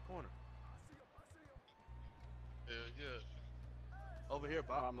 Get corner. Hell yeah. Over here,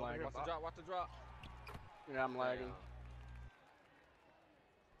 Bop. I'm lagging. Watch the drop, watch the drop. Yeah, I'm lagging.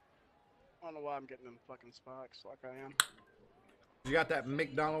 I don't know why I'm getting them fucking spikes like I am. You got that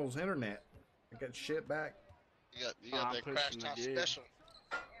McDonald's internet. I got shit back. You got that Crash Top special.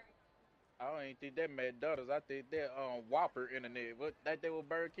 I don't even think that McDonald's. I think that Whopper internet. What that they were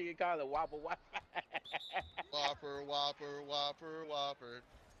Burger King call it? Whopper. Whopper, Whopper, Whopper, Whopper.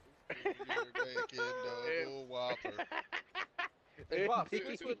 You're making double Whopper. Hey, Bob,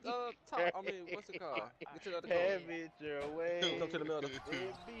 switch with top. I mean, what's it called? Get to the other Have it your way. Come to the middle.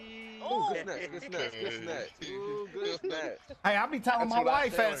 Oh, good snatch, good snatch, good snatch. Ooh, good snatch. Hey, I'll be telling That's my what I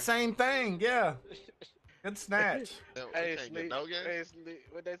wife tell that her. same thing. Yeah. Good snatch. Hey, Can't Sleep. get no game? Hey, Sleep.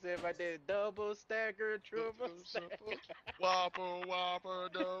 What they say about that double stacker, triple stacker? Whopper, Whopper,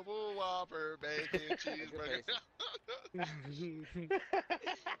 double Whopper, bacon, cheeseburger.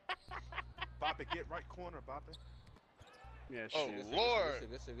 Bop it, get right corner, Bop it. Yeah, Oh, shit. Lord.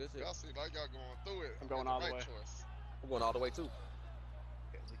 Good shit. Y'all seem like y'all going through it. I'm going Made all the right way. Choice. I'm going all the way too.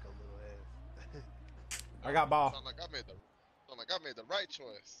 Yeah, lick a little ass. I got ball. Sound like I made the right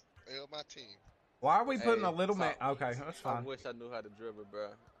choice. They help my team. Why are we putting Hey, a little man? stop. Okay, that's I fine. wish I knew how to dribble,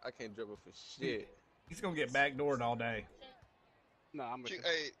 bro. I can't dribble for shit. He's gonna get backdoored all day. No, I'm with Q, you.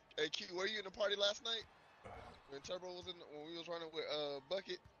 hey, Q, were you in the party last night? When Turbo was when we was running with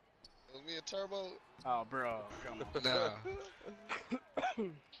Bucket? It was me and Turbo. Oh, bro, come on. Nah.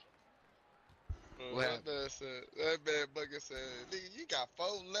 What That man Bucket said, nigga, you got 4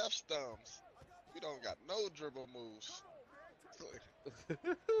 left thumbs. You don't got no dribble moves.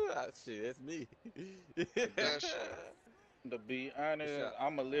 Shit, that's me. That shit. To be honest,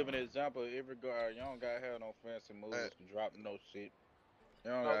 I'm a living example of every guard. You don't gotta have no fancy moves to drop no shit.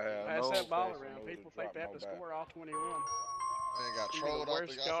 You don't gotta have Pass no that ball fancy around. moves People to think drop they have to nobody. score all 21. Man got You trolled the off the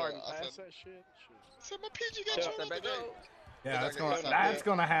worst guy. guard and I pass said, that shit. I said, my PG got trolled off today. Yeah, But that's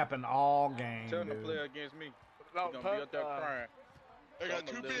gonna happen all game, Tell them to play dude. against me. No, You're gonna be up there crying. They got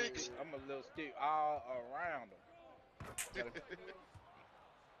 2 bigs. I'm a little stick all around them.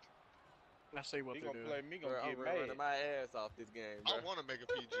 I see what He they're gonna doing. play me, gonna Bro, I'm get running mad. my ass off this game, bro. I want to make a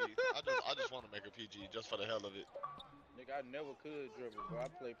PG. I just want to make a PG just for the hell of it. Nigga, I never could dribble, bro. I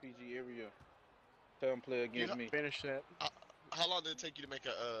play PG every year. Tell them play against me. Finish that. How long did it take you to make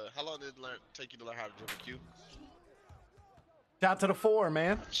a? How long did it take you to learn how to dribble Q? Shout to the 4,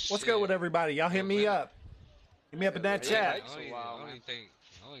 man. What's good with everybody? Y'all hit me up. Hit me up in that chat. I don't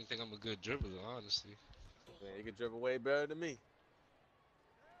even think I'm a good dribbler, honestly. Man, you can dribble way better than me.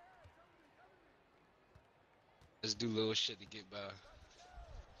 Just do little shit to get by.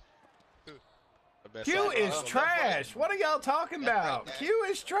 Q is trash. What are y'all talking about? Q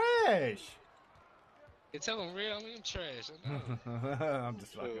is trash. It's on real. I mean, I'm trash. I know. I'm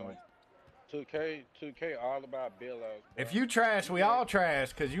just fucking with you. 2K all about bailouts. If you trash, we all trash,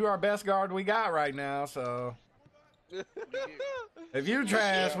 because you are best guard we got right now, so. If you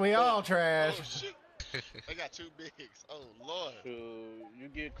trash, we all trash. Oh, shit. They got 2 bigs. Oh, Lord. You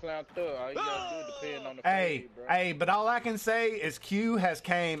get clowned up. All you gotta do depend on the Hey, fade, bro. hey, but all I can say is Q has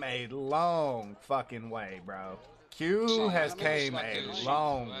came a long fucking way, bro. Q has came a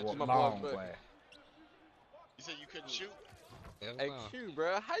long way. You said you couldn't shoot? Hey, Q,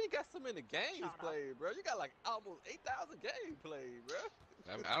 bro, how you got so many games played, bro? You got like almost 8,000 games played, bro.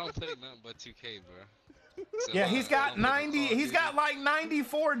 I don't play nothing but 2K, bro. So, Yeah, he's got I don't play 90. no Call of He's Duty. got like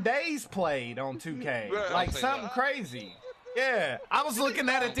 94 days played on 2K, Bruh. like I'll play something that. crazy. Yeah, I was looking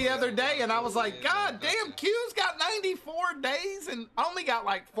at it the other day and I was like, God damn, Q's got 94 days and only got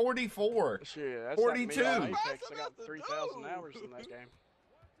like 44. Shit, that's 42. Like me on Apex. I got 3,000 hours in that game.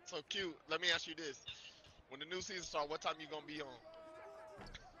 So, Q, let me ask you this. When the new season starts, what time you going to be on?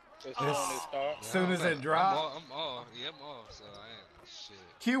 As soon as it starts. As soon as it drops. I'm off. Yeah, I'm off. So Shit.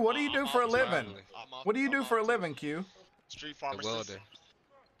 Q, what do you do for a living? What do you do for a living, Q? Street A pharmacist. welder.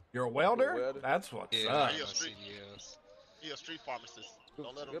 You're a welder? That's what's Yeah, up. He a my street, CDLs. he a street pharmacist.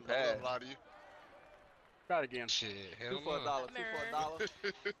 Don't let him, Good don't let him pass. lie to you. Try it again. Shit, hell Two for no. a dollar. Two for a dollar.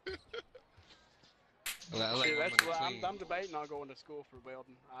 I like Shit, my that's money what clean. I'm debating on going to school for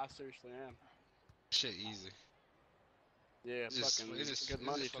welding. I seriously am. Shit easy. Yeah, It's just, fucking it's just, good it's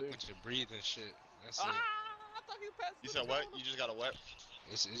money just too. fucking with your breathing shit. That's Ah, it. I thought you passed. You said what? You just got a what?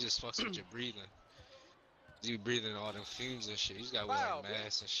 It just fucks with your breathing. You breathing all them fumes and shit. You just gotta wear Wow, like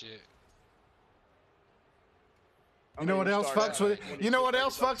masks and shit. You know what else fucks with it? You know what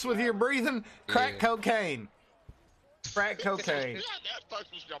else fucks with your breathing? Crack cocaine. Crack cocaine. Yeah, that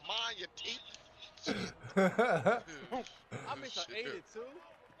fucks with your mind, your teeth. I miss I ate it too.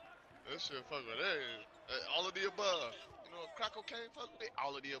 That shit fuck with that. All of the above. You know, crack cocaine fuck with it.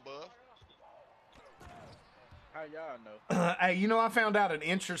 All of the above. How y'all know? Hey, you know, I found out an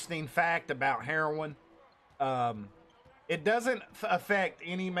interesting fact about heroin. It doesn't affect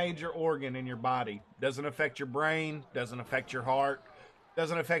any major organ in your body. Doesn't affect your brain. Doesn't affect your heart.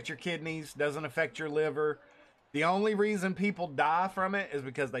 Doesn't affect your kidneys. Doesn't affect your liver. The only reason people die from it is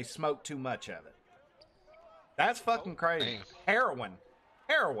because they smoke too much of it. That's fucking crazy. Heroin.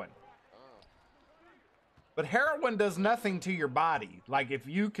 Heroin. But heroin does nothing to your body. Like, if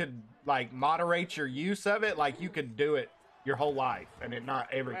you could, like, moderate your use of it, like, you could do it your whole life and it not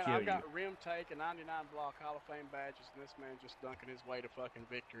ever Man, kill I've you. got rim take and 99 block Hall of Fame badges, and this man just dunking his way to fucking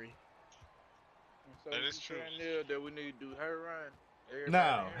victory. So That is you true. saying, Neil, that we need to do heroin?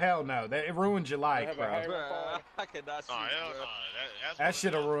 No, hell no. That, it ruins your life, have a bro. heroin party? I cannot see. Nah, hell bro. nah. That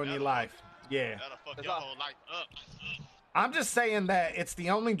shit'll ruin your life. Yeah. That'll fuck It's your all- whole life up. I'm just saying that it's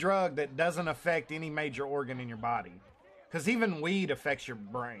the only drug that doesn't affect any major organ in your body. Because even weed affects your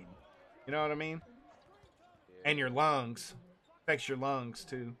brain. You know what I mean? And your lungs. Affects your lungs,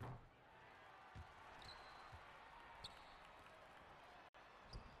 too.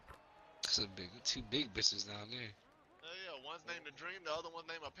 That's a big, two big bitches down there. Yeah, one's named the Dream, the other one's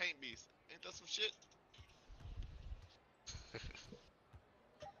named a Paint Beast. Ain't that some shit?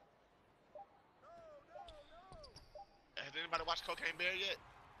 Has anybody watched Cocaine Bear yet?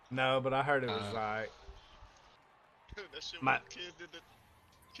 No, but I heard it was like... That shit My- when kids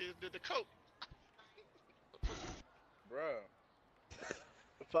did the coke. Bruh.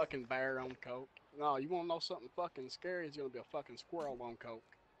 A fucking bear on coke. No, you want to know something fucking scary? It's gonna be a fucking squirrel on coke.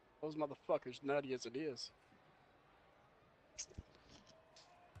 Those motherfuckers nutty as it is.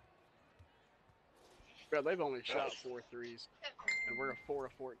 Bro, they've only shot 4 threes, and we're a 4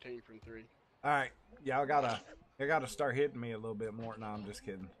 of 14 from 3. All right, y'all gotta start hitting me a little bit more. No, I'm just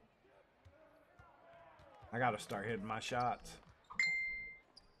kidding. I gotta start hitting my shots.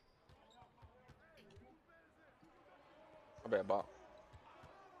 I bet Bob.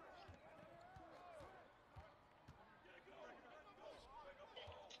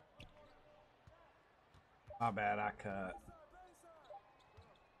 My bad, I cut.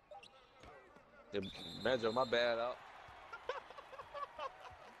 Yeah, Banjo, my bad out.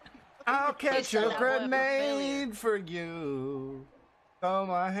 I'll catch said a that boy for grenade for you. Throw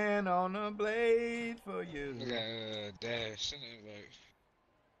my hand on a blade for you. I got dash. That ain't like.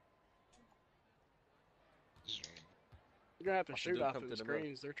 You're gonna have to Watch the shoot dude off come them to the middle.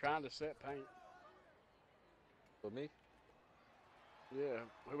 screens. They're trying to set paint. For me? Yeah,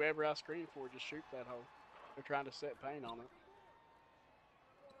 whoever I screen for, just shoot that hole. They're trying to set paint on it.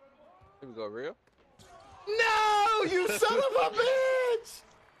 Here we go, real. No, you son of a bitch!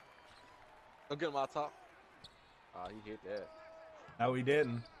 Don't get him out top. Ah, he hit that. No, he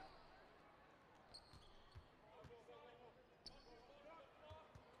didn't.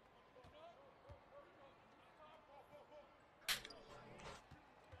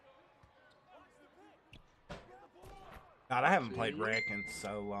 God, I haven't played Rec in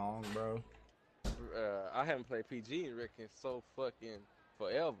so long, bro. I haven't played PG in Rick in so fucking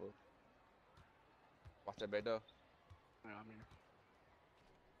forever. Watch that back door. Yeah, I mean,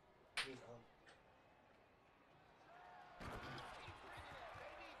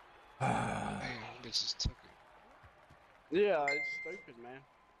 Damn, bitches took it. yeah, it's stupid, man.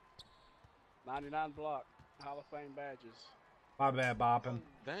 99 block, Hall of Fame badges. My bad, bopping.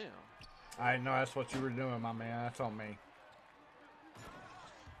 Damn. I know that's what you were doing, my man. That's on me.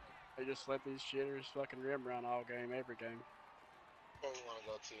 They just let these shitters fucking rim run all game, every game. Where we wanna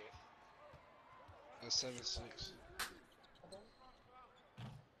go to? That's 7-6.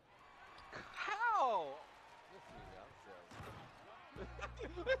 How?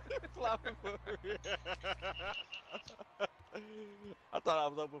 Flopping for I thought I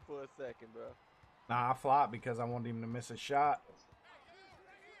was open for a second, bro. Nah, I flopped because I wanted him to miss a shot.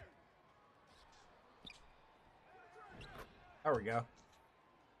 There we go.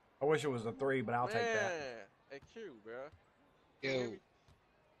 I wish it was a 3, but I'll take that. Hey, Q, bro. Yo.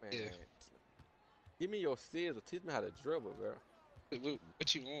 Man, Yeah. give me your skills or teach me how to dribble, bro.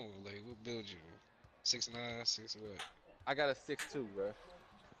 What you want? Like, what build you want? 6'9", 6 what? I got a 6'2", bro.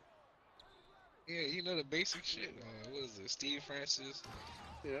 Yeah, you know the basic shit. What is it? Steve Francis?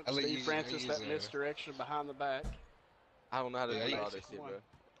 Yep, I let Steve you- Francis, I that use, misdirection behind the back. I don't know how to Yeah, do I all use- this shit, Come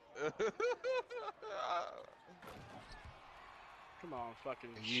bro. Come on,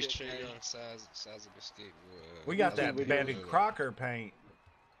 fucking Use shit, Trey man. Young size of a stick. We got I that like Betty videos. Crocker paint.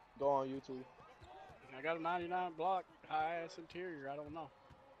 Go on YouTube. I got a 99 block, high ass interior. I don't know.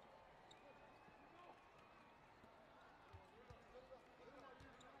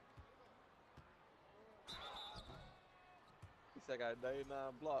 He said I got 99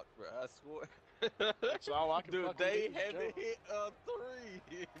 blocks, bro. I swear. That's all I can Dude, fucking they do is haven't jump. hit a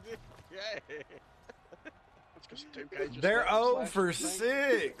 3. Yeah. That's because 2K just They're let them 0 slash for the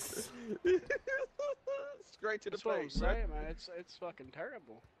thing. 6. Straight to the That's what I'm paint, bro. saying, man. It's fucking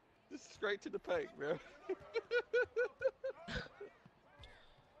terrible. Just straight to the paint, bro.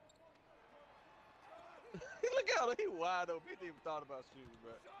 Look out, he wide open. He didn't even thought about shooting,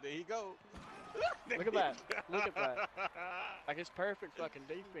 bro. There he go. Look at that. Look at that. Like, it's perfect fucking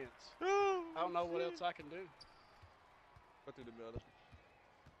defense. I don't know what else I can do. Go through the middle.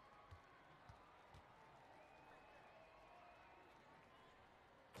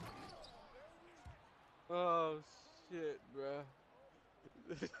 Oh, shit, bro.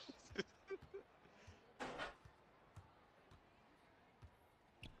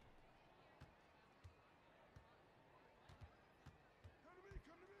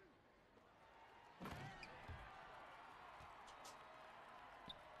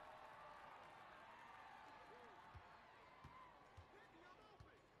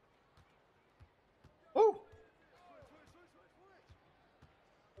 Woo!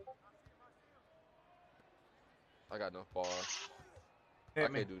 I got no bars. Hit I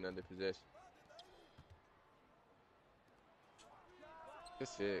me. can't do nothing in possession. Good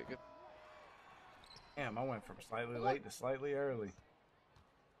shit. Good. Damn, I went from slightly late to slightly early.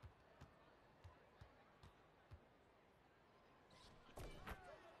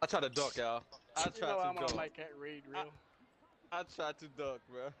 I tried to duck, y'all. I You tried know to I'm gonna dunk. make that read real. I tried to duck,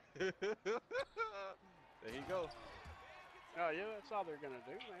 bro. There you go. Oh yeah, that's all they're gonna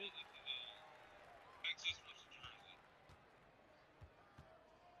do, man.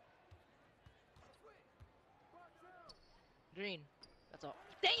 Green. That's all.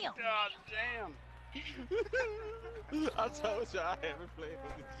 Damn! God damn! I told you I haven't played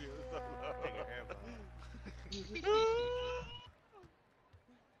with this dude so long.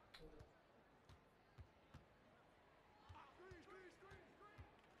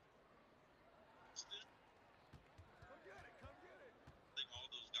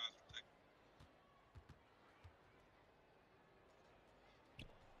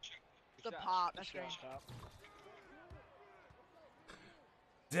 The pop. That's great.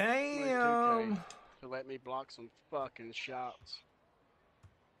 Damn! To let me block some fucking shots.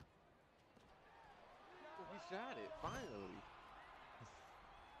 We shot it, finally.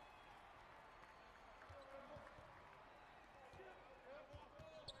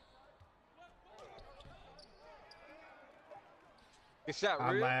 Good shot,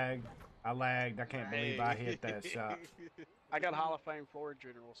 I real. lagged. I can't believe I hit that shot. I got Hall of Fame forward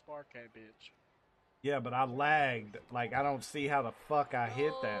general, Spark that bitch. Yeah, but I lagged. Like, I don't see how the fuck I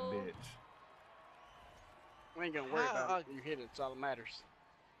hit that bitch. We ain't gonna worry about it. You hit it, it's all that matters.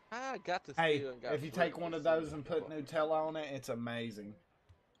 I got to Hey, steal and got if you three. take one of those and put Nutella on it, it's amazing.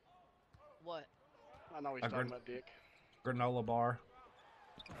 What? I know he's A talking about dick. Granola bar.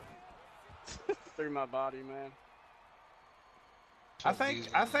 Through my body, man. I think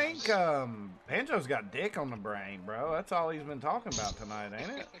Banjo's got dick on the brain, bro. That's all he's been talking about tonight,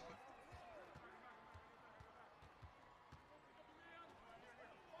 ain't it?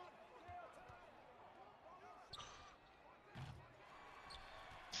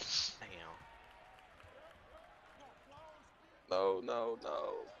 No.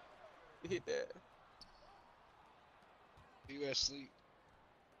 You hit that. You at sleep?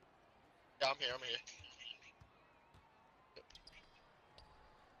 Yeah, I'm here.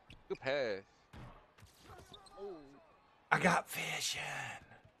 Good pass. I got vision.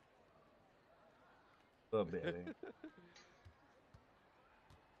 A little bit.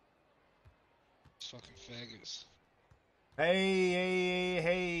 Fucking faggots. Hey.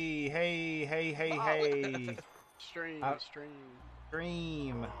 Stream.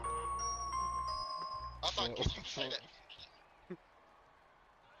 Stream. I thought you said that.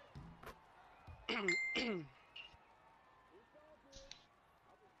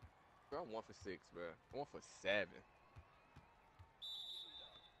 Bro, I'm 1 for 6, bro. I'm 1 for 7.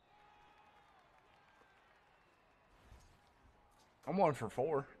 I'm 1 for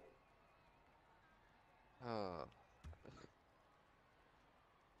 4.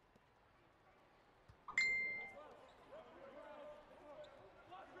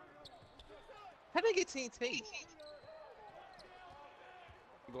 How'd they get Team Tate?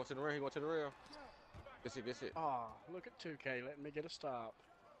 He going to the rail. He going to the rail. Good shit. Good shit. Oh, look at 2K. Let me get a stop.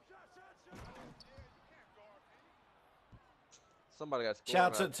 Somebody got scored.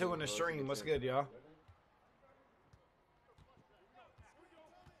 Shouts out to in the stream. What's good, y'all?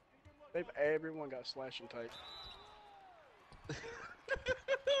 Everyone got slash and tape.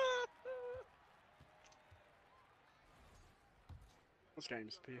 This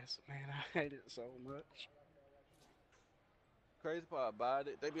game's piss, man. I hate it so much. Crazy part about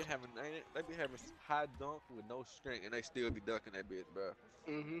it, they be having high dunk with no strength, and they still be dunking that bitch, bro.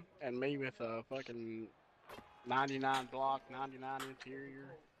 And me with a fucking 99 block, 99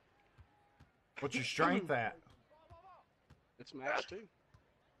 interior. What's your strength at? It's max 2.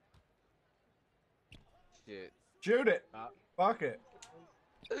 Shit. Shoot it. Fuck it.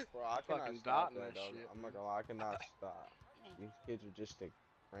 Bro, I Fucking cannot stop dotting that, that dog. shit. I'm not gonna lie, I cannot stop. These kids are just the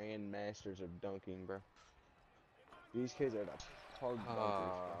grand masters of dunking, bro. These kids are the hard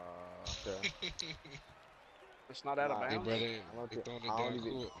dunkers, bro. It's not out of bounds.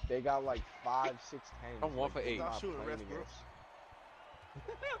 They got like 5, 6, 10. I'm 1 for 8. Not shooting playing Westbrook.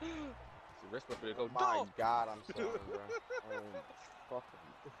 The rest of it go. My dunk! God, I'm sorry, bro. Fucking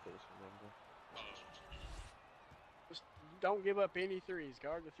ridiculous, man. Just don't give up any threes.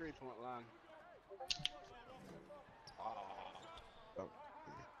 Guard the 3-point line.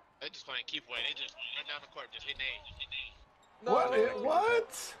 They just playing keep away. They just run down the court, just hitting A. No.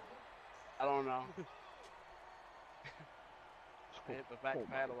 What? I don't know. Hit the back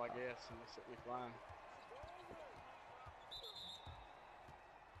paddle, I guess, and it set me flying.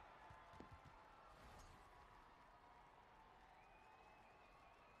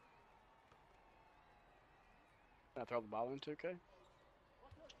 Can I throw the ball in 2K?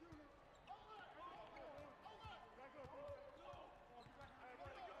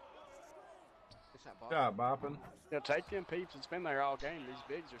 Good job, bopping. Yeah, take them peeps. It's been there all game. These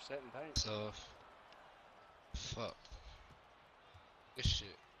bigs are setting paint. So, fuck. This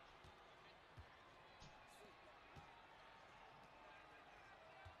shit.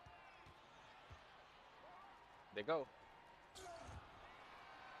 They go.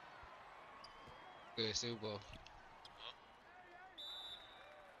 Good Super Bowl.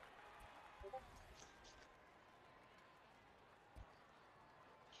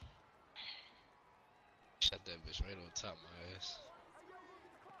 Shut that bitch right on top of my ass.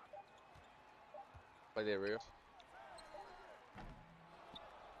 Play that real.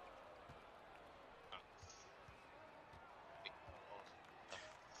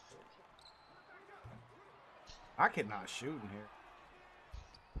 I cannot shoot in here.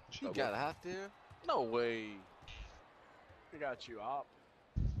 You got out there? No way. We got you up.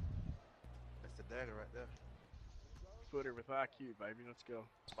 That's the dagger right there. Footer with IQ, baby. Let's go.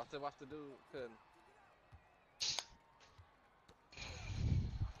 Watch the dude. Couldn't.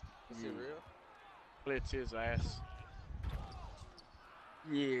 Is it real? Blitz his ass.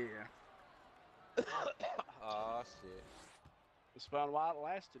 Yeah. Oh shit. It's fun while it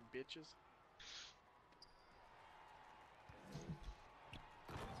lasted, bitches.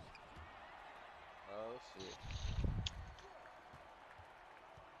 Oh shit.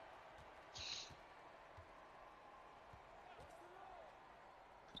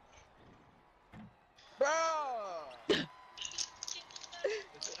 Bro!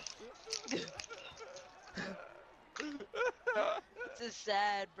 It's just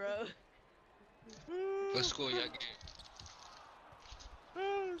sad, bro. What score y'all get?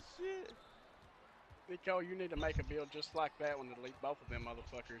 Oh shit. Nico, you need to make a build just like that one to delete both of them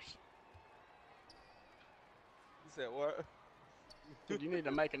motherfuckers. You said what? Dude, you need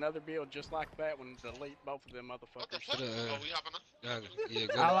to make another build just like that one to delete both of them motherfuckers. Oh, we hopping on? Yeah,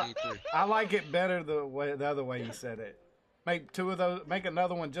 go I like it better the other way you said it. Make 2 of those. Make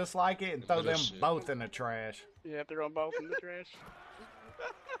another one just like it and throw them both in the trash. Yeah, they're on both in the trash.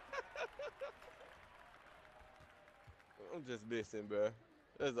 I'm just missing, bro.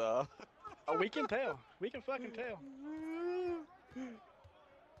 That's all. Oh, we can tell. We can fucking tell. Oh no.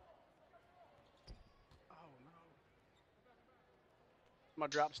 I'm gonna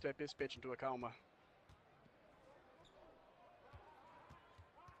drop step this bitch into a coma.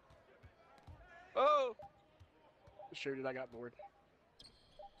 Oh! Shoot it, I got bored.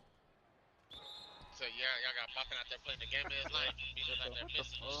 say, yeah, y'all got popping out there playing the game of his life. He just out there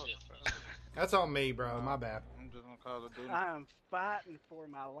missing and shit. That's on me, bro. My bad. I'm just gonna call it duty. I'm fighting for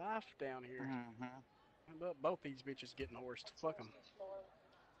my life down here. But both these bitches getting horsed. Fuck them.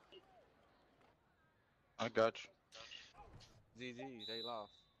 I got you. GG, they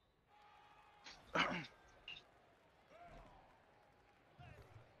lost.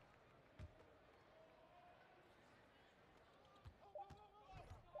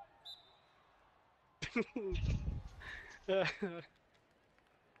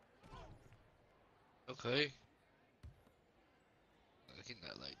 Okay. He's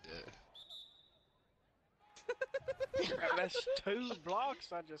not like that. That's 2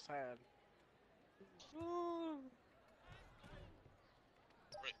 blocks I just had.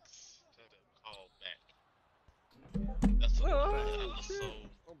 Bricks to the call back. That's what I'm so.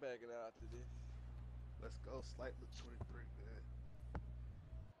 I'm backing out to this. Let's go. Slightly 23, man.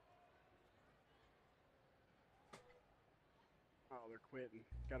 Oh, they're quitting.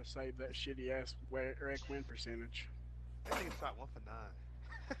 Gotta save that shitty ass rec win percentage. That nigga shot 1 for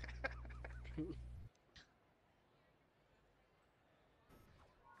 9.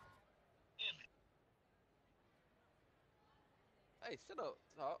 Hey, shut up,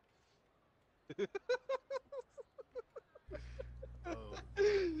 Top. Oh,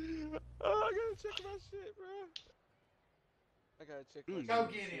 I gotta check my shit, bro. I gotta check my Go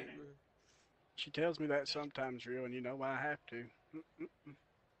shit. get in it. She tells me that sometimes, real, and you know I have to.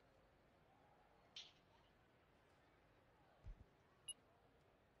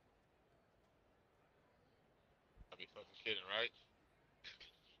 I be fucking kidding, right?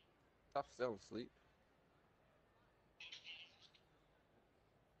 Stop selling sleep.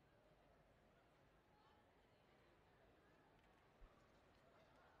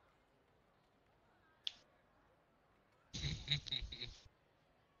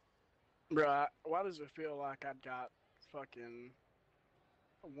 Bruh, why does it feel like I got fucking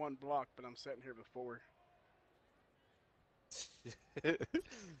 1 block, but I'm sitting here before?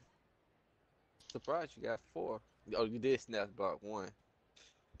 Surprised you got 4. Oh, you did snap block 1.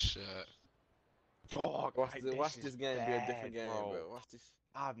 Shut. Fuck, Watch this game be a different game, bro. Watch this.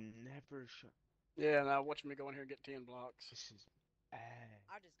 I've never shot. Yeah, now watch me go in here and get 10 blocks. This is bad.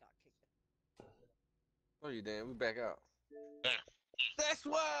 I just got kicked. Oh, you damn. We back out. That's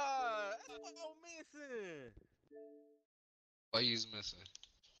why. That's what I'm missing. Why you's missing?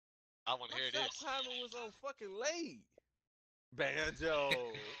 I want to hear My this. shot timer was on fucking late. Banjo.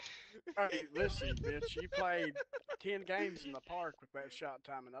 Hey, listen, bitch, you played 10 games in the park with that shot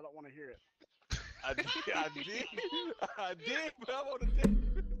time, and I don't want to hear it. I did, but I'm on the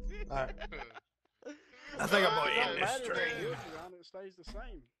different. Alright. I think I'm gonna It don't end this matter if stream. it is, Ron, it stays the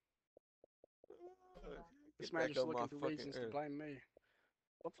same. This Get man back just on looking my for fucking reasons to earth. blame me.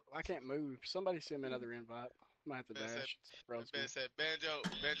 I can't move. Somebody send me another invite. I might have to Man said, dash. It's froze me. man said Banjo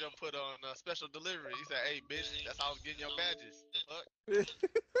put on special delivery. He said, "Hey, bitch, that's how I was getting your badges." The fuck?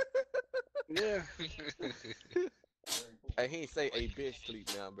 Yeah. Hey, he ain't say a bitch sleep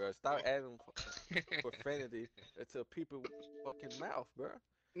now, bro. Stop adding profanity to people's fucking mouth, bro.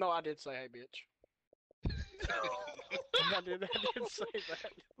 No, I did say, hey, bitch. I did say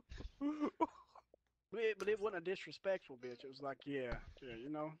that. But it wasn't a disrespectful bitch. It was like, yeah, you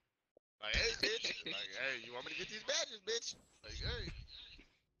know. Like, hey, bitch. Like, hey, you want me to get these badges, bitch? Like,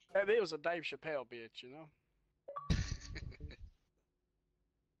 hey. It was a Dave Chappelle bitch, you know.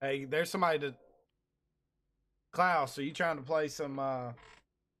 Hey, there's somebody to. Klaus, are you trying to play some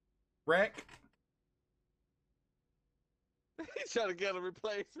rec? He's trying to get a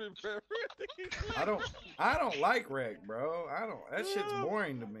replacement for I don't like rec, bro. That shit's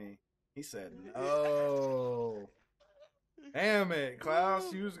boring to me. He said no. Damn it,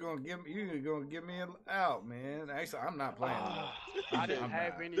 Klaus, you were gonna give me out, man. Actually, I'm not playing. I didn't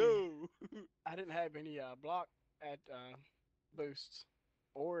have any block at boosts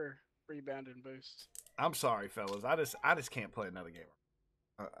or rebounding boosts. I'm sorry, fellas. I just can't play another game.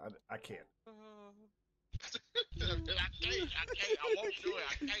 I can't. I can't. I won't do it.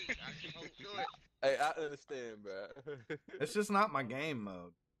 I won't do it. Hey, I understand, bro. It's just not my game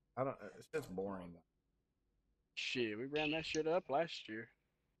mode. It's just boring. Shit, we ran that shit up last year.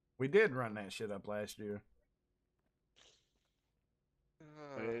 We did run that shit up last year.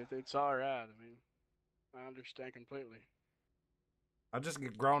 It's all right. I mean, I understand completely. I just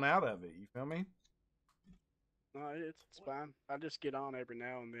get grown out of it. You feel me? No, it's fine. I just get on every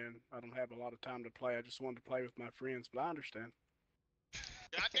now and then. I don't have a lot of time to play. I just wanted to play with my friends, but I understand.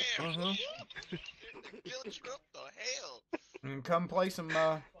 Goddamn. Guilt trip the hell. And come play some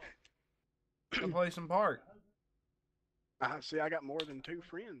park. See, I got more than 2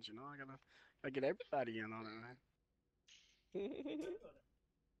 friends. You know, I I get everybody in on it, man.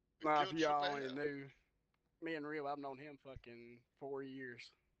 Nah, if y'all only knew, me and Real, I've known him fucking 4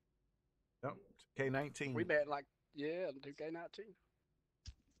 years. Nope. K19. We met like, yeah, 2K19.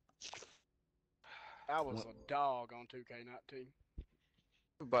 I was a dog on 2K19.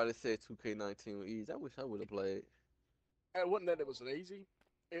 Everybody said 2K19 was easy. I wish I would have played. It wasn't that it was easy.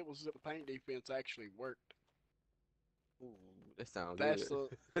 It was that the paint defense actually worked. Ooh, that sounds That's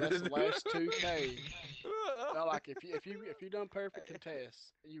good. the last 2K. Now, like if you done perfect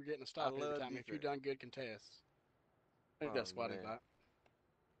contests, you're getting a stop every time. If you done good contests, I think that's what it's like.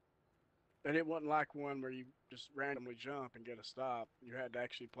 And it wasn't like one where you just randomly jump and get a stop. You had to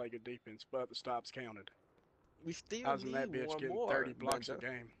actually play good defense, but the stops counted. We still I was in need that bitch one getting more, 30 blocks a Linda.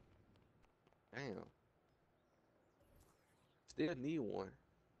 game. Damn. Still need one.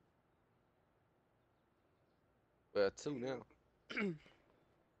 Well, 2 now.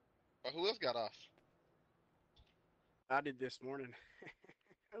 But who else got off? I did this morning.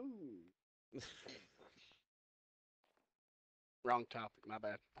 Ooh. Wrong topic. My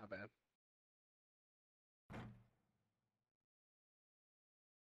bad. My bad.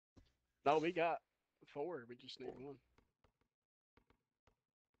 No, we got 4. We just need 1.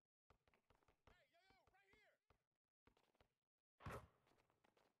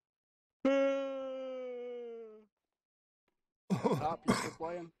 Top, you still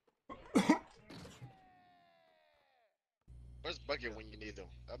playing? Where's Bucket when you need him?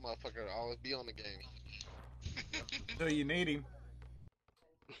 That motherfucker will always be on the game. Do you need him?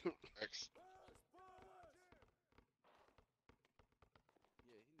 X.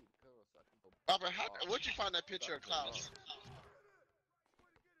 Robert, where'd you find that picture of Klaus?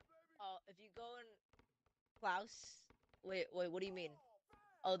 Oh, if you go in Klaus, wait, what do you mean?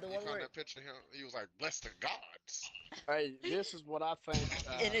 Oh, the You one found where that picture of him. He was like, "Bless the gods." Hey, this is what I think.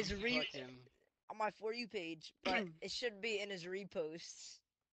 in his fucking... on my For You page, but it should be in his reposts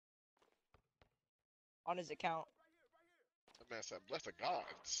on his account. That man said, "Bless the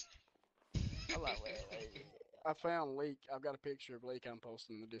gods." Hold on, wait. I found Leak. I've got a picture of Leak I'm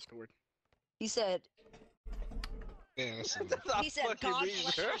posting in the Discord. He said. Yeah, that's He said, "God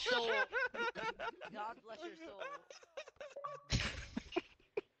bless your soul." God bless your soul.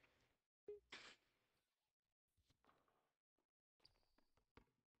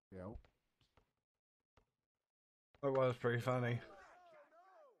 Yep. That was pretty funny.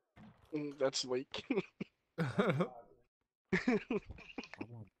 That's Leak. I can't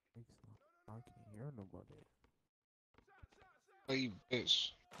hear nobody. Oh, you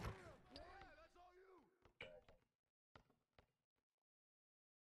bitch.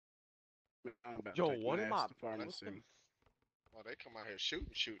 Yo, what am I? Oh, they come out here shooting.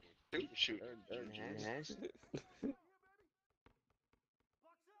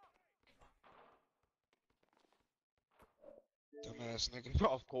 Dumbass nigga.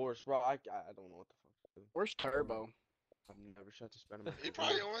 Of course, bro. I don't know what the fuck to do. Where's Turbo? I've never shut this bed. He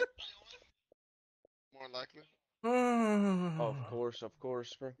probably on. More likely. Of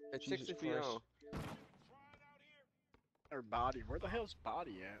course, bro. It's Jesus 60 feet Christ. on. Or Body. Where the hell's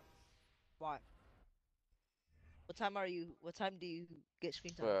Body at? Why? What time do you get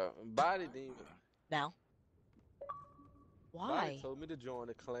screen time? Body demon. Now. Why? Body told me to join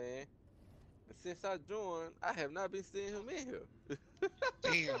the clan. And since I joined, I have not been seeing him in here.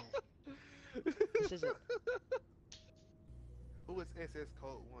 Damn. This isn't. Who is SS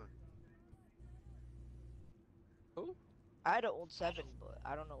Code 1? Who? I had an old 7, but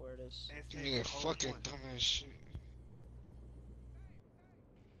I don't know where it is. Give me that fucking dumbass shit.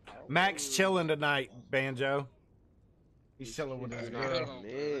 Max chilling tonight, Banjo. He's chilling with his girl.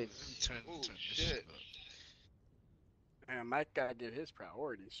 Oh shit. Man, Mike gotta get his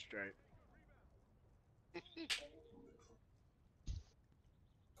priorities straight.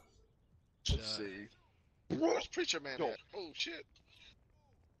 Let's see. Where's Preacher Man at? Oh shit.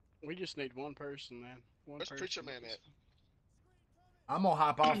 We just need one person, man. Where's Preacher Man at? I'm gonna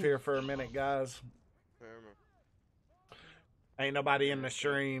hop off here for a minute, guys. Ain't nobody in the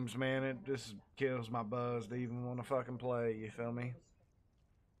streams, man. It just kills my buzz to even want to fucking play. You feel me?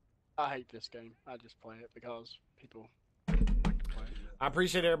 I hate this game. I just play it because people like to play it. I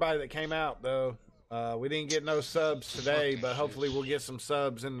appreciate everybody that came out, though. We didn't get no subs today, but hopefully we'll get some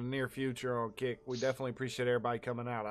subs in the near future on Kick. We definitely appreciate everybody coming out.